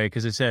 by the way,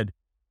 because it said,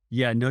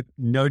 yeah,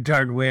 no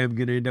darn way I'm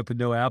going to end up with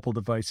no Apple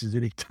devices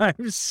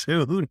anytime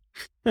soon.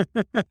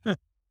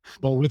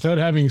 Well, without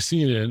having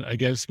seen it, I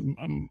guess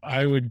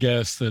I would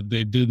guess that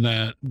they did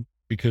that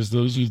because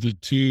those are the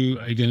two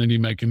identity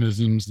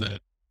mechanisms that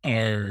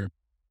are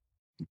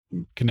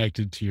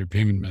connected to your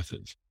payment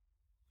methods.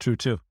 True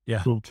too.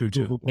 Yeah.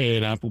 Google Pay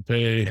and Apple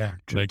Pay. Yeah.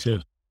 True too.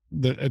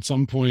 At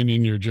some point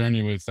in your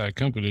journey with that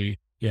company,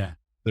 yeah,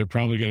 they're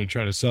probably going to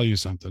try to sell you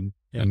something,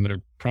 and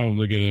they're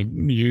probably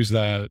going to use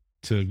that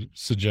to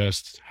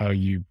suggest how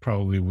you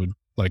probably would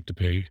like to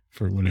pay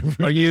for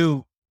whatever. Are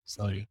you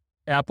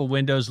Apple,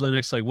 Windows,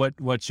 Linux? Like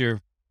what's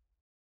your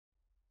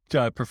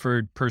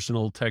preferred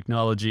personal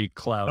technology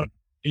cloud?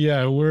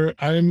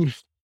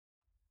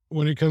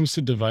 when it comes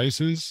to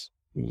devices,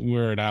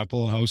 we're an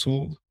Apple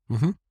household.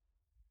 Mm-hmm.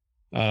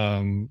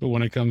 But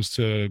when it comes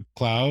to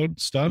cloud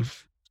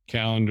stuff,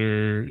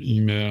 calendar,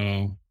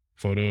 email,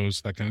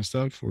 photos, that kind of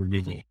stuff, or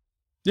Google?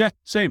 Yeah,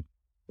 same.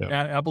 Yeah.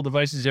 Apple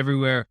devices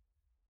everywhere.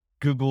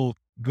 Google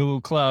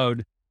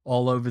Cloud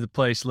all over the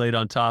place, laid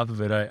on top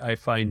of it. I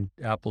find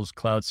Apple's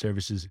cloud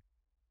services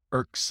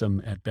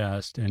irksome at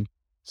best and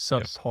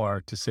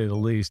subpar to say the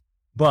least.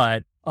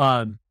 But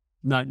not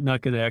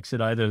going to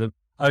exit either of them.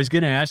 I was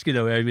going to ask you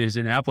though, I mean, as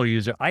an Apple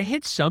user, I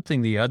hit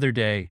something the other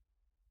day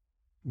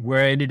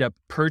where I ended up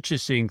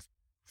purchasing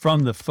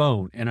from the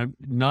phone, and I'm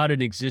not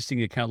an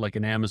existing account like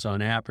an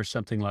Amazon app or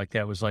something like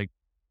that. It was like,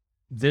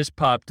 this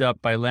popped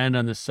up. I land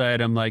on the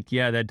site. I'm like,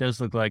 yeah, that does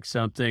look like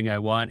something I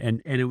want.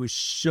 And it was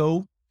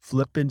so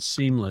flippin'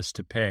 seamless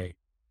to pay.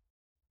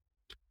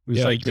 It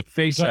was like the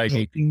Face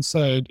ID.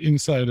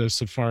 Inside a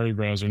Safari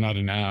browser, not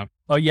an app.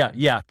 Oh,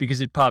 yeah,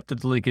 because it popped up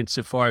the link in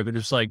Safari, but it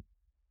was like,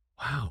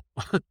 wow.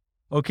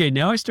 Okay,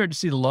 now I start to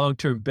see the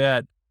long-term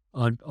bet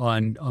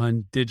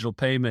on digital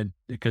payment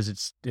because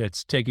it's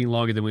taking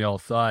longer than we all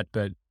thought,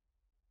 but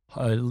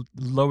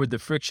lowered the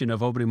friction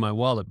of opening my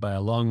wallet by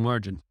a long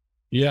margin.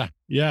 Yeah.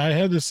 I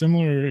had a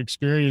similar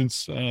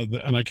experience,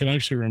 and I can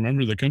actually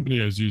remember the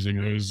company I was using.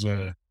 It was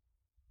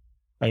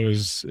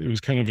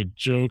kind of a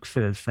joke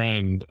for a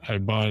friend. I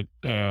bought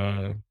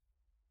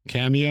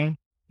Cameo.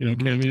 You know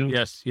Cameo?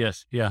 Yes,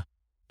 yeah.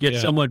 Get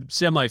someone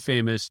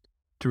semi-famous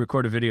to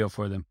record a video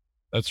for them.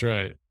 That's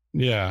right.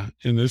 Yeah.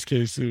 In this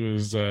case, it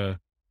was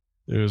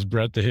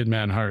Bret the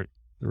Hitman Hart,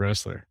 the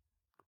wrestler.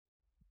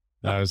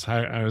 I was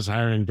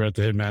hiring Bret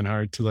the Hitman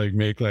Hart to like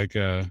make like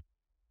a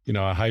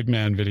hype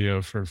man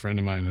video for a friend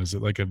of mine. Is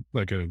it like a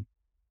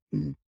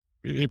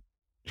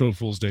April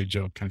Fool's Day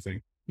joke kind of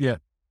thing? Yeah.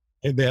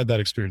 They had that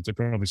experience. They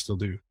probably still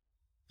do.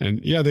 And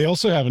yeah, they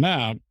also have an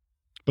app,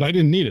 but I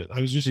didn't need it. I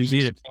was just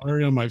using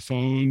Safari on my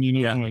phone.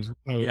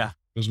 I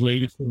was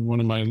waiting for one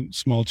of my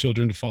small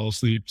children to fall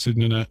asleep,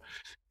 sitting in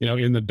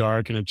in the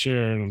dark in a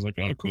chair. And I was like,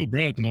 oh, cool,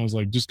 Brett. And I was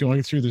like, just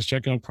going through this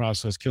checkout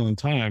process, killing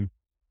time.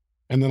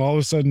 And then all of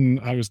a sudden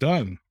I was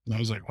done. And I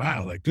was like,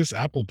 wow, like this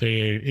Apple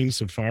Pay in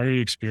Safari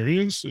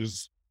experience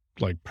is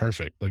like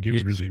perfect. Like it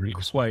was really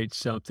quite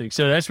something.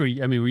 So that's where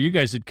you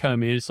guys had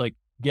come in. It's like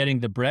getting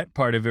the Brett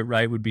part of it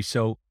right would be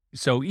so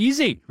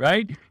easy,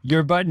 right?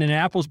 Your button and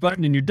Apple's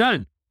button and you're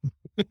done.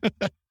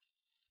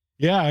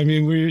 Yeah. I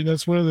mean,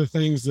 that's one of the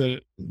things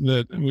that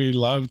we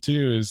love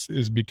too,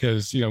 is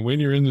because, when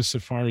you're in the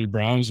Safari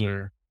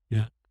browser,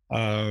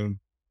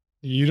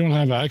 you don't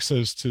have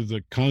access to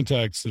the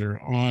contacts that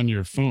are on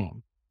your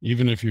phone.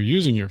 Even if you're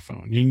using your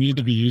phone, you need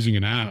to be using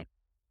an app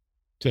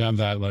to have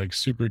that like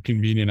super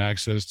convenient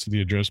access to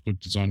the address book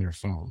that's on your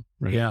phone.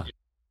 Right. Yeah.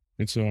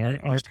 And so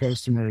our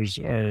customers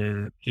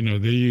are, they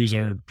use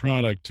our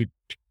product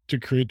to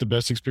create the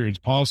best experience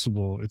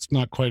possible. It's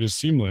not quite as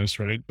seamless,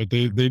 right? But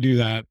they do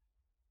that.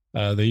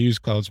 They use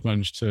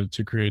CloudSponge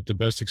to create the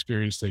best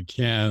experience they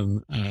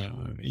can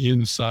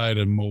inside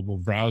a mobile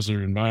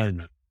browser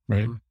environment,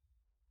 right?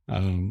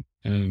 Mm-hmm.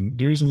 And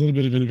there's a little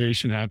bit of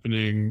innovation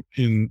happening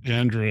in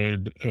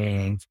Android,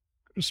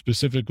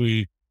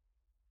 specifically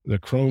the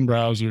Chrome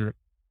browser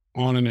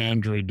on an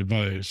Android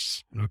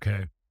device.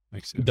 Okay,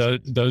 makes sense.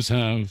 Does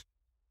have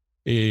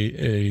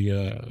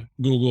a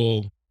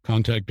Google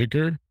contact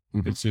picker.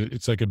 Mm-hmm.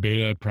 It's like a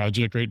beta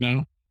project right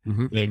now.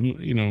 Mm-hmm.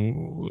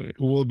 And,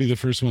 we'll be the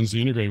first ones to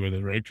integrate with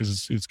it, right?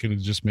 Because it's going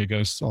to just make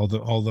us all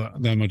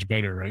that much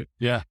better, right?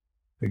 Yeah.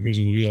 Because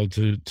we'll be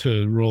able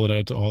to roll it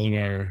out to all of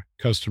our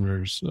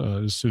customers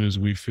as soon as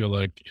we feel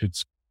like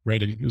it's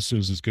ready, as soon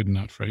as it's good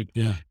enough, right?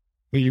 Yeah.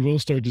 But you will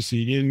start to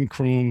see in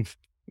Chrome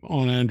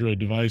on Android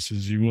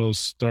devices, you will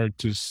start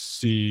to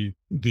see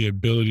the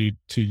ability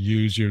to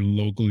use your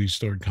locally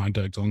stored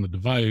contacts on the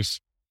device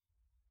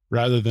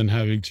rather than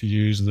having to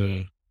use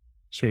the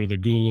sort of the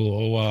Google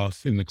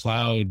OAuth in the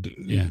cloud,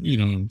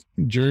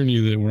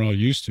 journey that we're all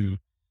used to.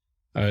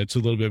 It's a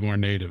little bit more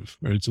native,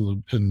 right? It's a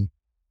little,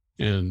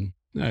 and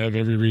I have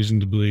every reason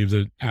to believe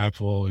that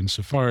Apple and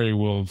Safari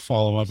will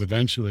follow up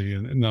eventually,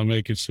 and they'll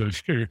make it so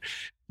if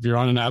you're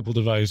on an Apple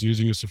device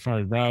using a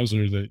Safari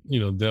browser, that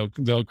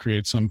they'll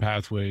create some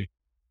pathway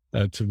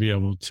to be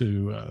able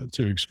to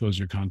expose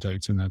your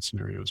contacts in that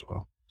scenario as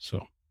well.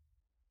 So,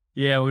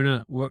 yeah,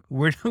 we're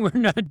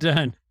not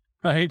done,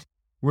 right?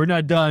 We're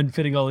not done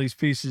fitting all these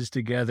pieces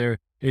together.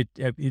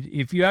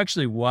 If you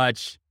actually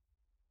watch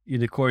in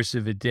the course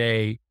of a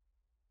day,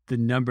 the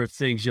number of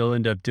things you'll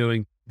end up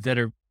doing that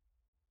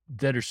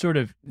are sort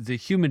of the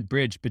human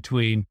bridge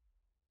between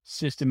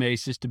system A,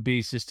 system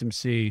B, system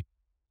C,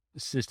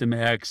 system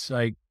X.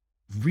 Like,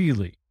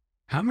 really,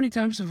 how many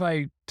times have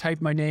I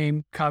typed my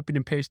name, copied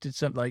and pasted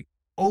something like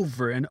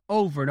over and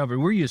over and over?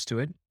 We're used to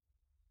it,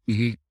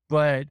 mm-hmm.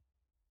 But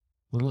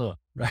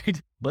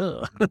right?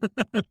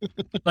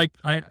 Like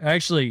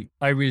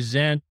I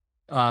resent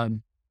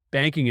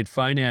banking and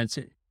finance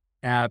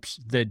apps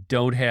that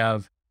don't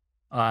have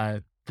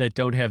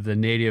the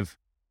native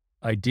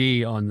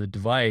ID on the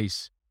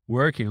device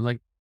working. I'm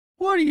like,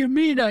 what do you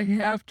mean I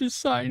have to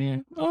sign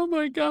in? Oh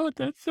my God,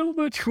 that's so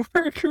much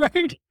work,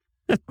 right?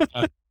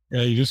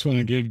 Yeah, you just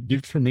want to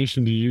give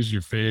permission to use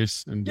your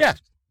face and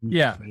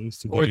Yeah.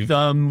 Or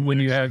thumb when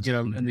you have,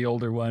 and the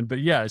older one. But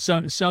yeah,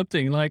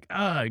 something like,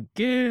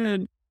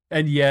 again.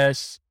 And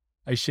yes,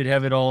 I should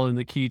have it all in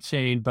the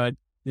keychain, but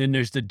then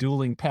there's the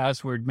dueling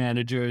password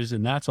managers,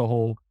 and that's a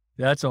whole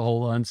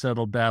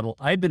unsettled battle.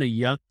 I've been a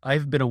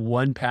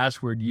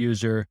 1Password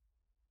user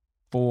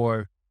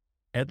for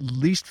at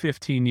least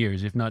 15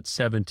 years, if not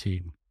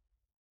 17.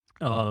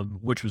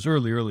 Which was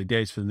early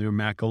days for the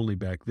Mac only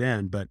back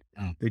then, but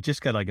they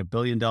just got like $1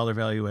 billion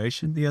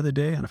valuation the other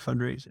day on a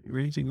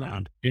fundraising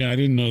round. Yeah, I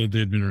didn't know that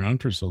they'd been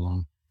around for so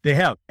long. They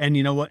have. And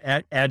you know what?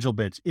 At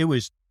AgileBits, it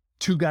was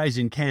 2 guys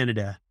in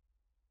Canada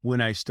when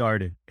I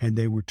started, and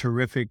they were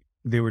terrific.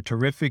 They were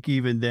terrific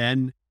even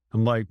then.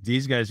 I'm like,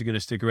 these guys are going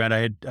to stick around.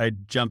 I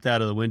jumped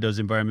out of the Windows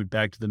environment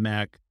back to the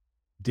Mac,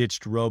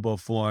 ditched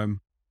RoboForm,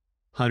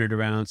 hunted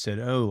around, said,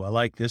 oh, I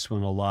like this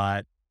one a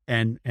lot.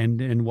 And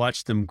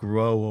watch them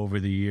grow over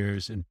the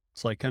years. And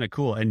it's like kind of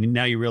cool. And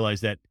now you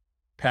realize that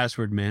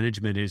password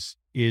management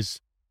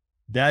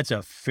that's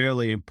a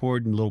fairly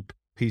important little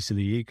piece of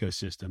the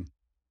ecosystem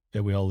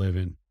that we all live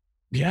in.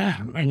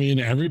 Yeah. I mean,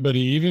 everybody,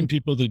 even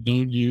people that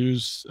don't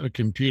use a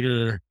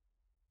computer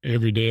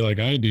every day like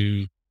I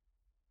do,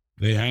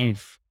 they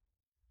have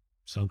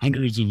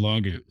hundreds of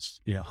logins.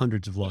 Yeah,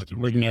 hundreds of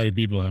logins. Ordinary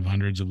people have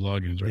hundreds of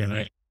logins,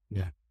 right?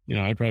 Yeah.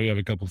 I probably have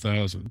a couple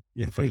thousand.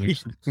 Yeah.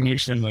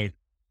 Actually,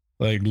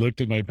 like looked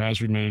at my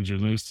password manager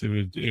list, it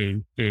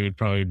would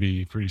probably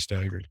be pretty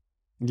staggering.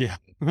 Yeah.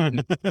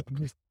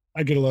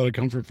 I get a lot of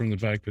comfort from the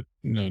fact that,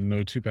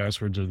 no 2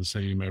 passwords are the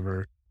same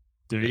ever.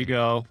 There you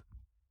go.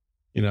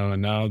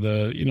 And now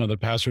the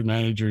password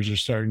managers are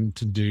starting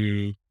to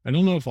do, I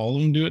don't know if all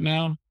of them do it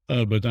now,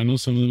 but I know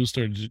some of them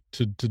started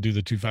to do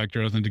the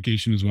 2-factor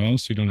authentication as well.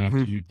 So you don't have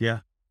to use. Yeah.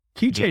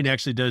 Keychain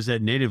actually does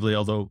that natively,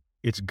 although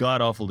it's god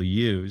awful to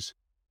use.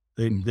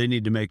 They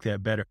need to make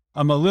that better.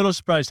 I'm a little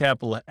surprised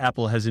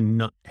Apple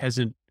hasn't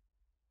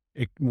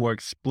more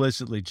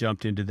explicitly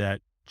jumped into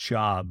that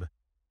job.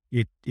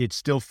 It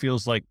still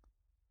feels like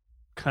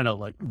kind of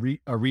like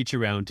a reach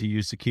around to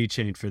use the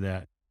keychain for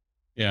that.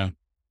 Yeah.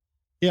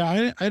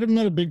 Yeah. I'm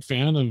not a big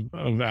fan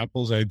of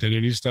Apple's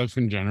identity stuff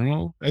in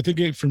general. I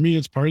think for me,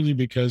 it's partly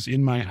because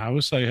in my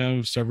house, I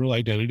have several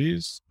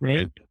identities,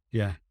 right?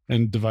 Yeah.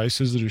 And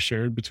devices that are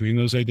shared between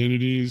those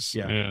identities.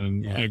 Yeah.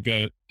 And I've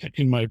got,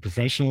 in my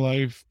professional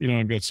life,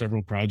 I've got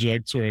several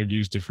projects where I've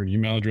used different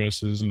email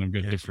addresses and I've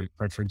got different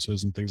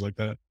preferences and things like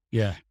that.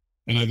 Yeah.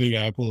 And I think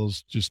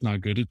Apple's just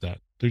not good at that.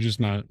 They're just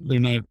not, they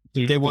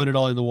want it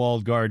all in the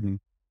walled garden.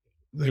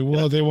 They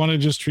want to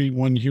just treat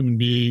one human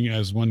being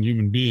as one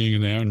human being.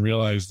 And they haven't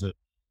realized that,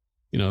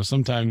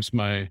 sometimes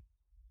my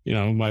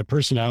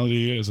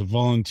personality as a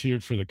volunteer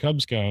for the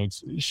Cub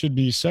Scouts should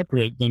be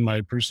separate than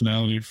my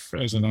personality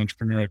as an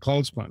entrepreneur at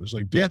CloudSponge. It's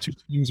like, two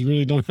things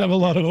really don't have a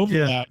lot of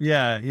overlap.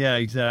 Yeah,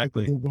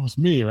 exactly. It was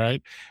me,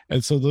 right?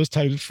 And so those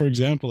types, for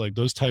example, like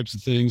those types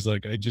of things,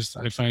 like I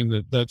find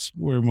that that's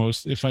where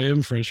if I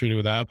am frustrated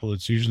with Apple,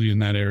 it's usually in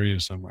that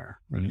area somewhere,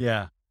 right?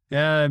 Yeah,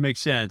 it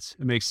makes sense.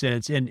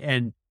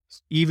 And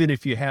even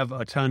if you have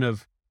a ton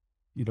of,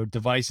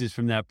 devices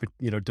from that,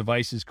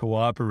 devices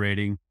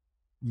cooperating,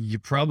 you're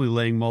probably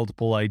laying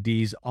multiple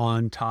IDs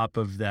on top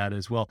of that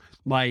as well.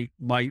 One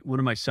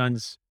of my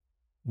sons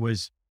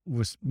was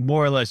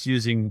more or less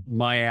using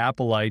my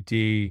Apple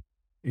ID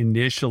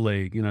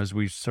initially, as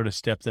we sort of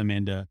stepped them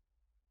into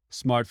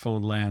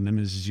smartphone land, and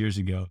this is years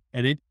ago.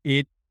 And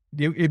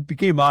it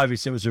became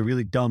obvious it was a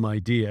really dumb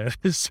idea at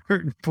a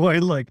certain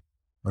point. Like,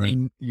 right.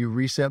 You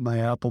reset my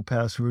Apple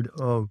password.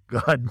 Oh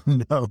God,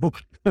 no!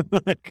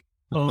 Like,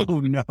 oh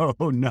no.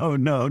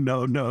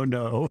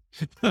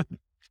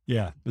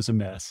 Yeah, it was a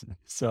mess.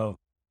 So,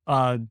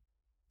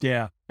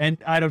 yeah. And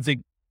I don't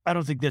think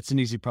that's an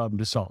easy problem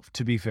to solve,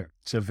 to be fair.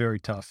 It's a very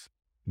tough,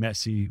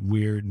 messy,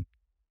 weird,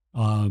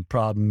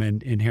 problem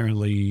and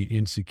inherently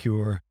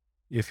insecure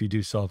if you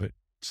do solve it.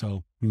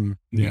 So,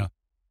 yeah.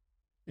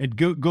 And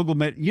Google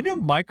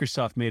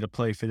Microsoft made a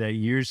play for that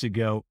years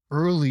ago,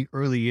 early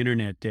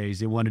internet days.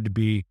 They wanted to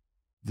be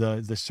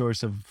the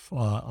source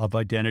of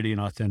identity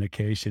and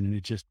authentication, and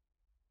it just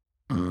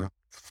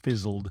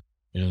fizzled.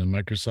 Yeah, the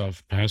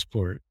Microsoft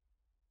Passport.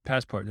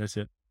 That's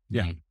it.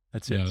 Yeah,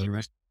 that's it. The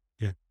rest.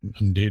 Yeah,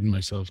 I'm dating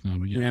myself now.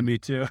 But yeah, me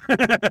too.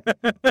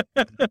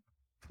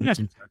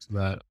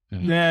 That.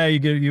 Yeah,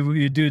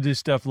 you do this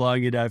stuff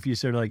long enough, you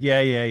sort of like,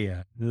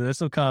 yeah.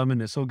 This will come and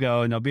this will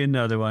go, and there'll be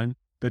another one.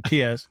 But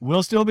P.S.,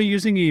 we'll still be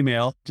using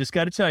email. Just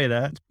got to tell you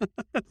that.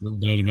 No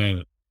doubt about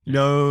it.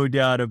 No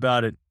doubt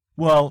about it.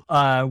 Well,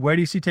 where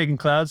do you see taking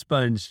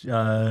CloudSponge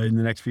in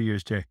the next few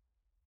years, Jay?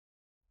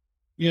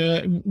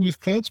 Yeah, with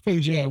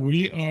CloudSponge,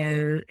 we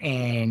are.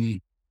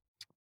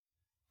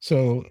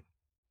 So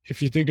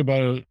if you think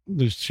about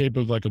the shape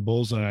of like a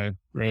bullseye,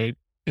 right?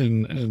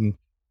 And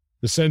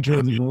the center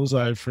of the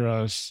bullseye for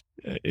us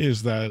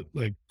is that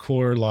like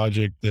core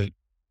logic that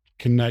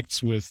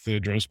connects with the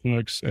address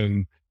books,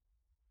 and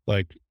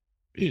like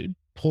it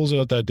pulls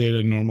out that data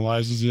and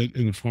normalizes it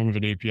in the form of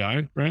an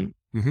API, right?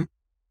 Mm-hmm.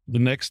 The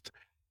next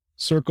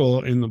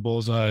circle in the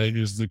bullseye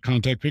is the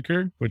contact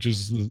picker, which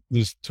is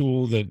this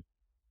tool that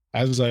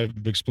as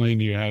I've explained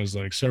to you, has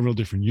like several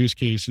different use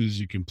cases.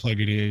 You can plug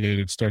it in.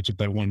 It starts with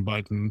that one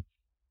button.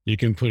 You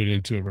can put it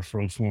into a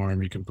referral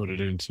form. You can put it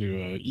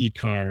into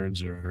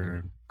e-cards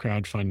or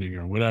crowdfunding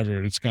or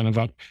whatever. It's kind of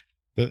up.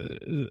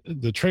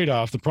 The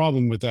trade-off, the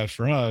problem with that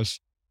for us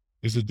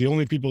is that the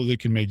only people that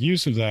can make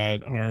use of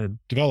that are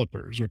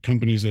developers or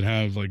companies that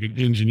have like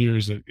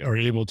engineers that are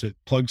able to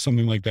plug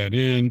something like that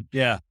in.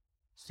 Yeah.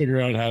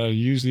 Figure out how to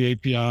use the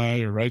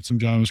API or write some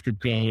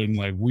JavaScript code and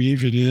like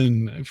weave it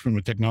in from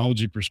a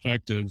technology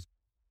perspective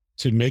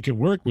to make it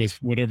work with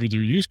whatever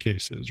their use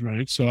case is,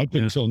 right? So up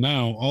until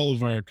now, all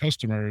of our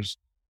customers,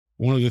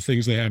 one of the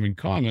things they have in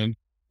common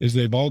is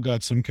they've all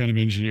got some kind of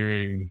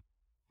engineering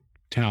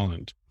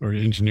talent or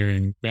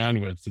engineering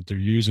bandwidth that they're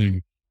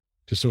using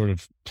to sort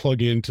of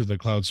plug into the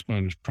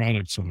CloudSponge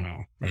product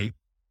somehow, right?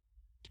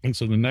 And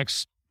so the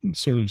next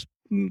sort of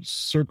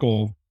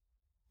circle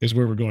is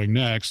where we're going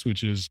next,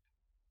 which is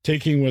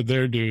taking what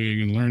they're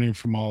doing and learning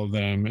from all of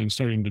them and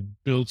starting to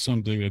build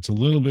something that's a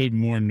little bit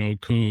more no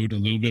code, a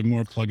little bit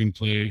more plug and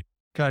play.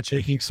 Gotcha.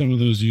 Taking some of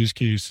those use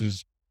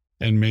cases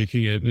and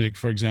making it, like,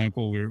 for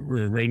example,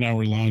 we're right now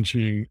we're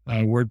launching a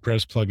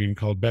WordPress plugin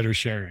called Better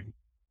Sharing.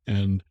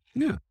 And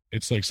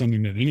it's like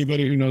something that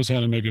anybody who knows how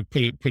to make it,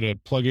 put a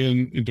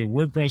plugin into a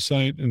WordPress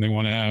site, and they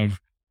want to have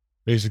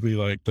basically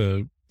like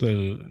the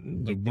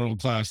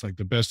world class, like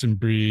the best in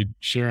breed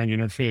sharing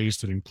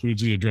interface that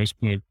includes the address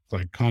book,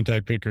 like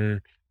contact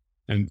picker,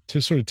 and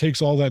to sort of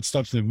takes all that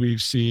stuff that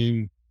we've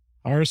seen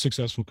our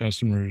successful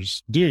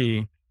customers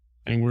do,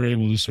 and we're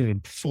able to sort of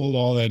fold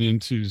all that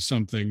into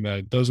something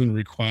that doesn't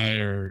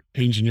require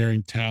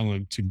engineering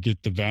talent to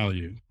get the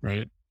value,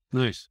 right?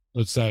 Nice.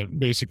 It's that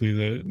basically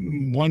the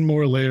one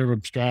more layer of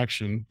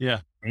abstraction. Yeah.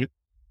 Right.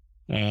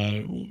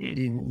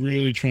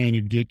 Really trying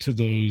to get to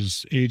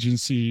those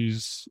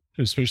agencies,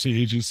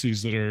 especially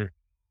agencies that are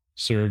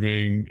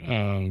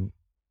serving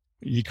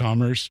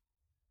e-commerce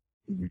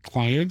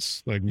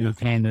clients, like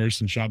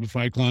WooCommerce and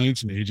Shopify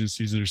clients, and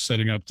agencies that are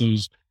setting up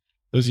those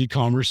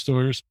e-commerce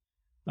stores.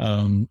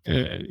 Providing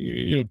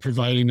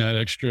that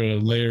extra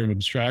layer of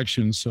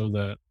abstraction so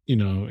that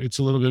it's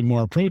a little bit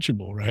more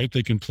approachable, right?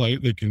 They can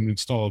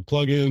install a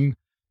plugin,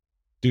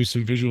 do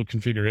some visual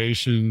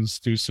configurations,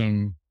 do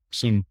some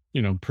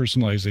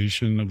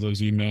personalization of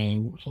those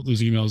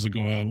emails that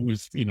go out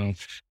with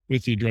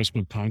the address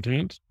book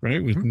content,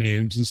 right? With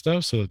names and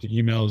stuff, so that the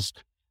emails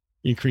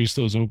increase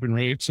those open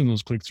rates and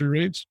those click-through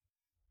rates.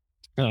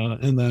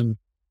 And then,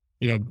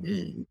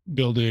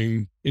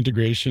 building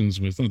integrations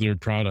with other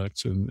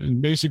products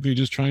and basically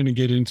just trying to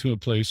get into a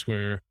place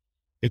where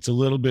it's a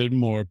little bit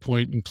more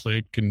point and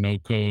click and no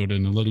code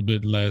and a little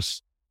bit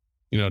less,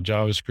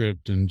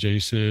 JavaScript and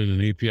JSON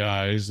and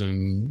APIs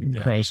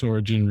and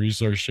cross-origin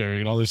resource sharing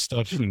and all this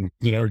stuff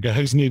that our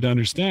guys need to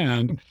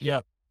understand.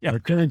 Our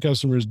current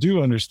customers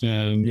do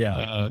understand.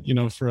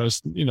 For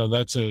us,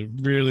 that's a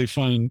really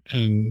fun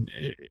and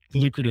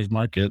lucrative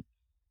market.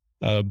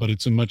 But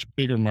it's a much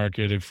bigger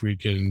market if we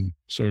can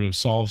sort of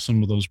solve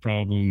some of those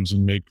problems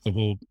and make the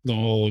whole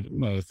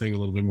thing a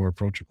little bit more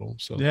approachable.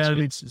 So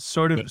it's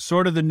sort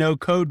of the no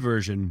code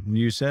version.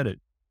 You said it.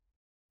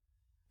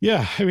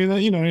 Yeah, I mean,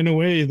 in a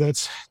way,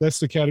 that's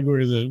the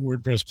category that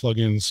WordPress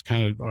plugins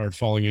kind of are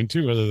falling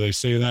into, whether they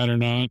say that or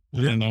not.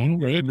 I don't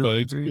know, right? No,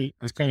 but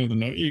it's kind of the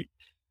no.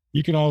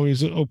 You can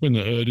always open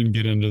the hood and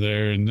get into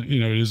there, and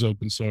it is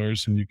open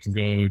source, and you can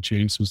go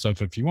change some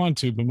stuff if you want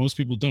to. But most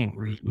people don't.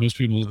 Right? Most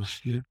people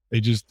they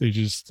just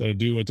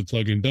do what the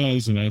plugin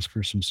does and ask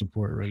for some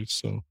support, right?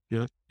 So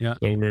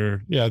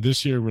So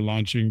this year we're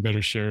launching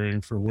Better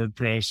Sharing for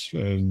WordPress,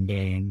 and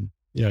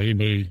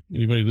anybody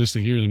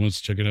listening here that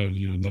wants to check it out,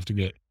 I'd love to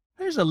get.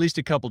 There's at least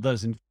a couple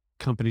dozen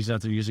companies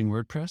out there using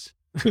WordPress.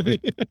 We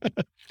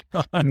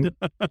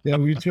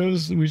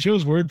chose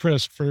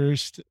WordPress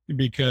first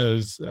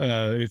because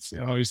it's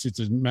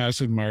a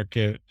massive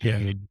market.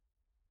 And,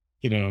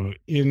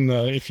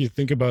 if you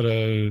think about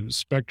a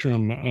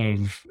spectrum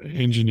of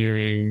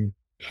engineering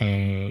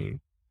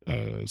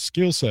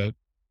skill set,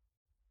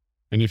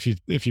 and if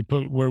you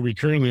put where we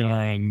currently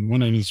are on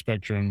one end of the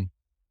spectrum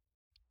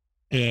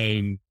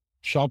and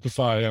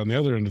Shopify on the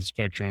other end of the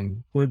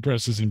spectrum,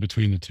 WordPress is in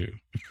between the two,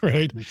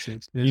 right? Makes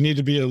sense. You need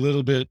to be a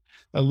little bit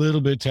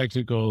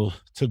technical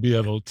to be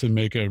able to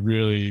make a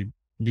really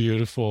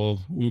beautiful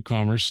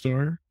WooCommerce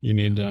store. You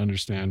need to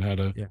understand how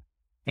to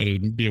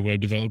be a web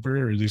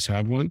developer, or at least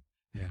have one.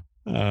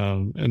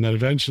 And then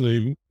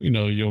eventually,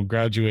 you'll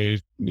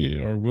graduate,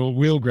 or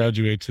we'll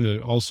graduate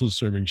to also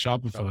serving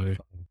Shopify,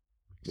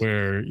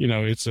 where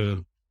it's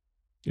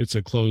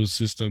a closed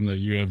system that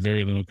you have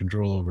very little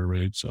control over,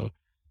 right? So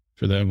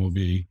for them, we'll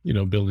be,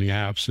 building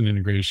apps and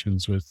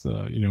integrations with,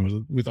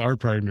 with our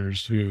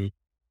partners who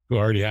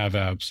already have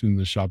apps in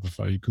the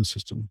Shopify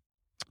ecosystem.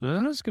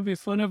 Well, that's going to be a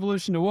fun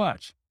evolution to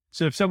watch.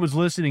 So if someone's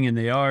listening and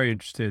they are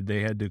interested,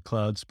 they head to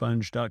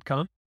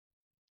CloudSponge.com.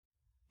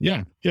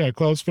 Yeah.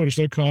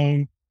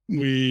 CloudSponge.com.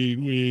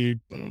 We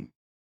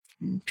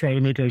try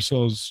to make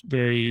ourselves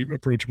very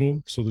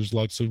approachable. So there's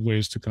lots of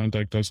ways to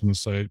contact us on the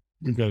site.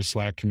 We've got a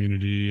Slack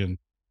community, and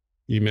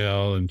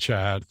email and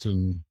chat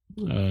and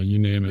you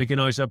name it. They can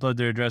always upload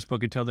their address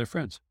book and tell their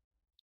friends.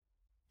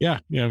 Yeah,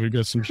 we've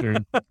got some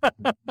sharing.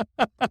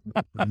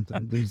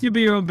 You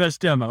be your own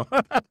best demo.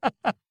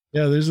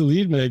 Yeah, there's a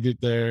lead magnet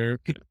there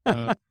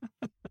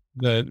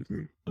that,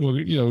 well,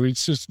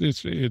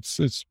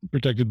 it's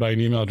protected by an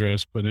email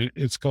address, but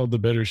it's called the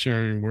Better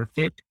Sharing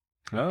Workbook.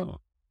 Oh,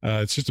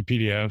 it's just a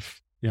PDF.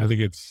 Yeah. I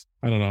think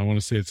I don't know. I want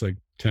to say it's like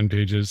 10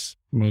 pages,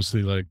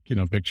 mostly like,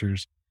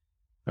 pictures.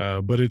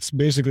 But it's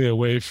basically a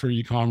way for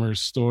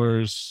e-commerce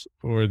stores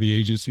or the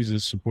agencies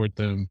that support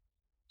them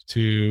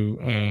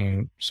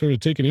to sort of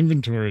take an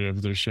inventory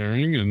of their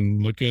sharing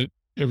and look at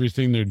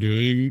everything they're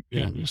doing,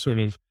 sort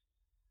of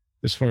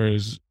as far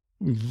as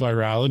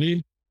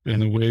virality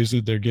and the ways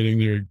that they're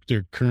getting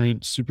their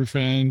current super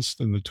fans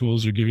and the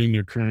tools they're giving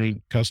their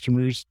current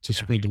customers to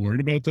spread the word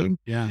about them.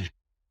 Yeah.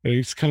 And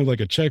it's kind of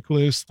like a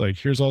checklist. Like,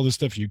 here's all the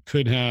stuff you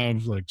could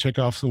have, like check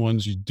off the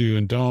ones you do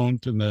and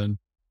don't, and then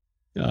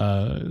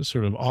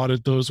sort of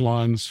audit those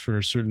ones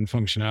for certain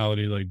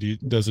functionality. Like,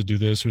 does it do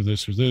this or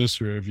this or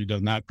this, or have you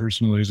done that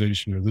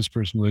personalization or this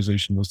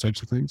personalization, those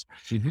types of things.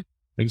 Mm-hmm.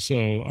 And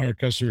so our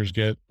customers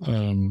get,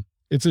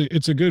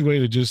 it's a good way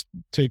to just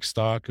take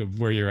stock of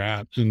where you're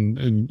at,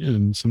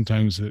 and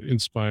sometimes it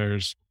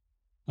inspires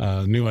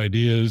new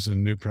ideas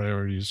and new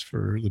priorities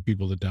for the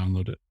people that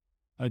download it.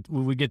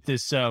 When we get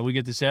this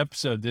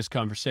episode, this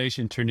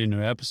conversation turned into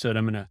an episode,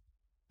 I'm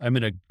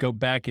gonna go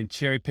back and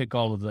cherry pick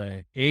all of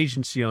the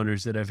agency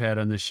owners that I've had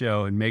on the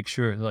show and make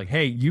sure, like,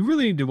 hey, you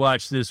really need to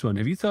watch this one.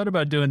 Have you thought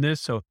about doing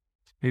this? So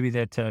maybe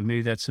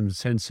that's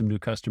send some new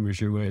customers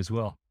your way as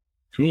well.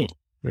 Cool.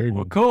 Very good.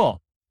 Well,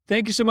 cool.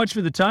 Thank you so much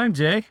for the time,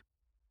 Jay.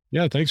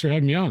 Yeah, thanks for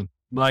having me on.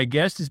 My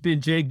guest has been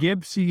Jay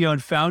Gibb, CEO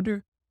and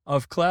founder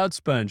of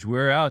CloudSponge.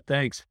 We're out.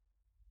 Thanks.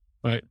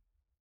 Bye.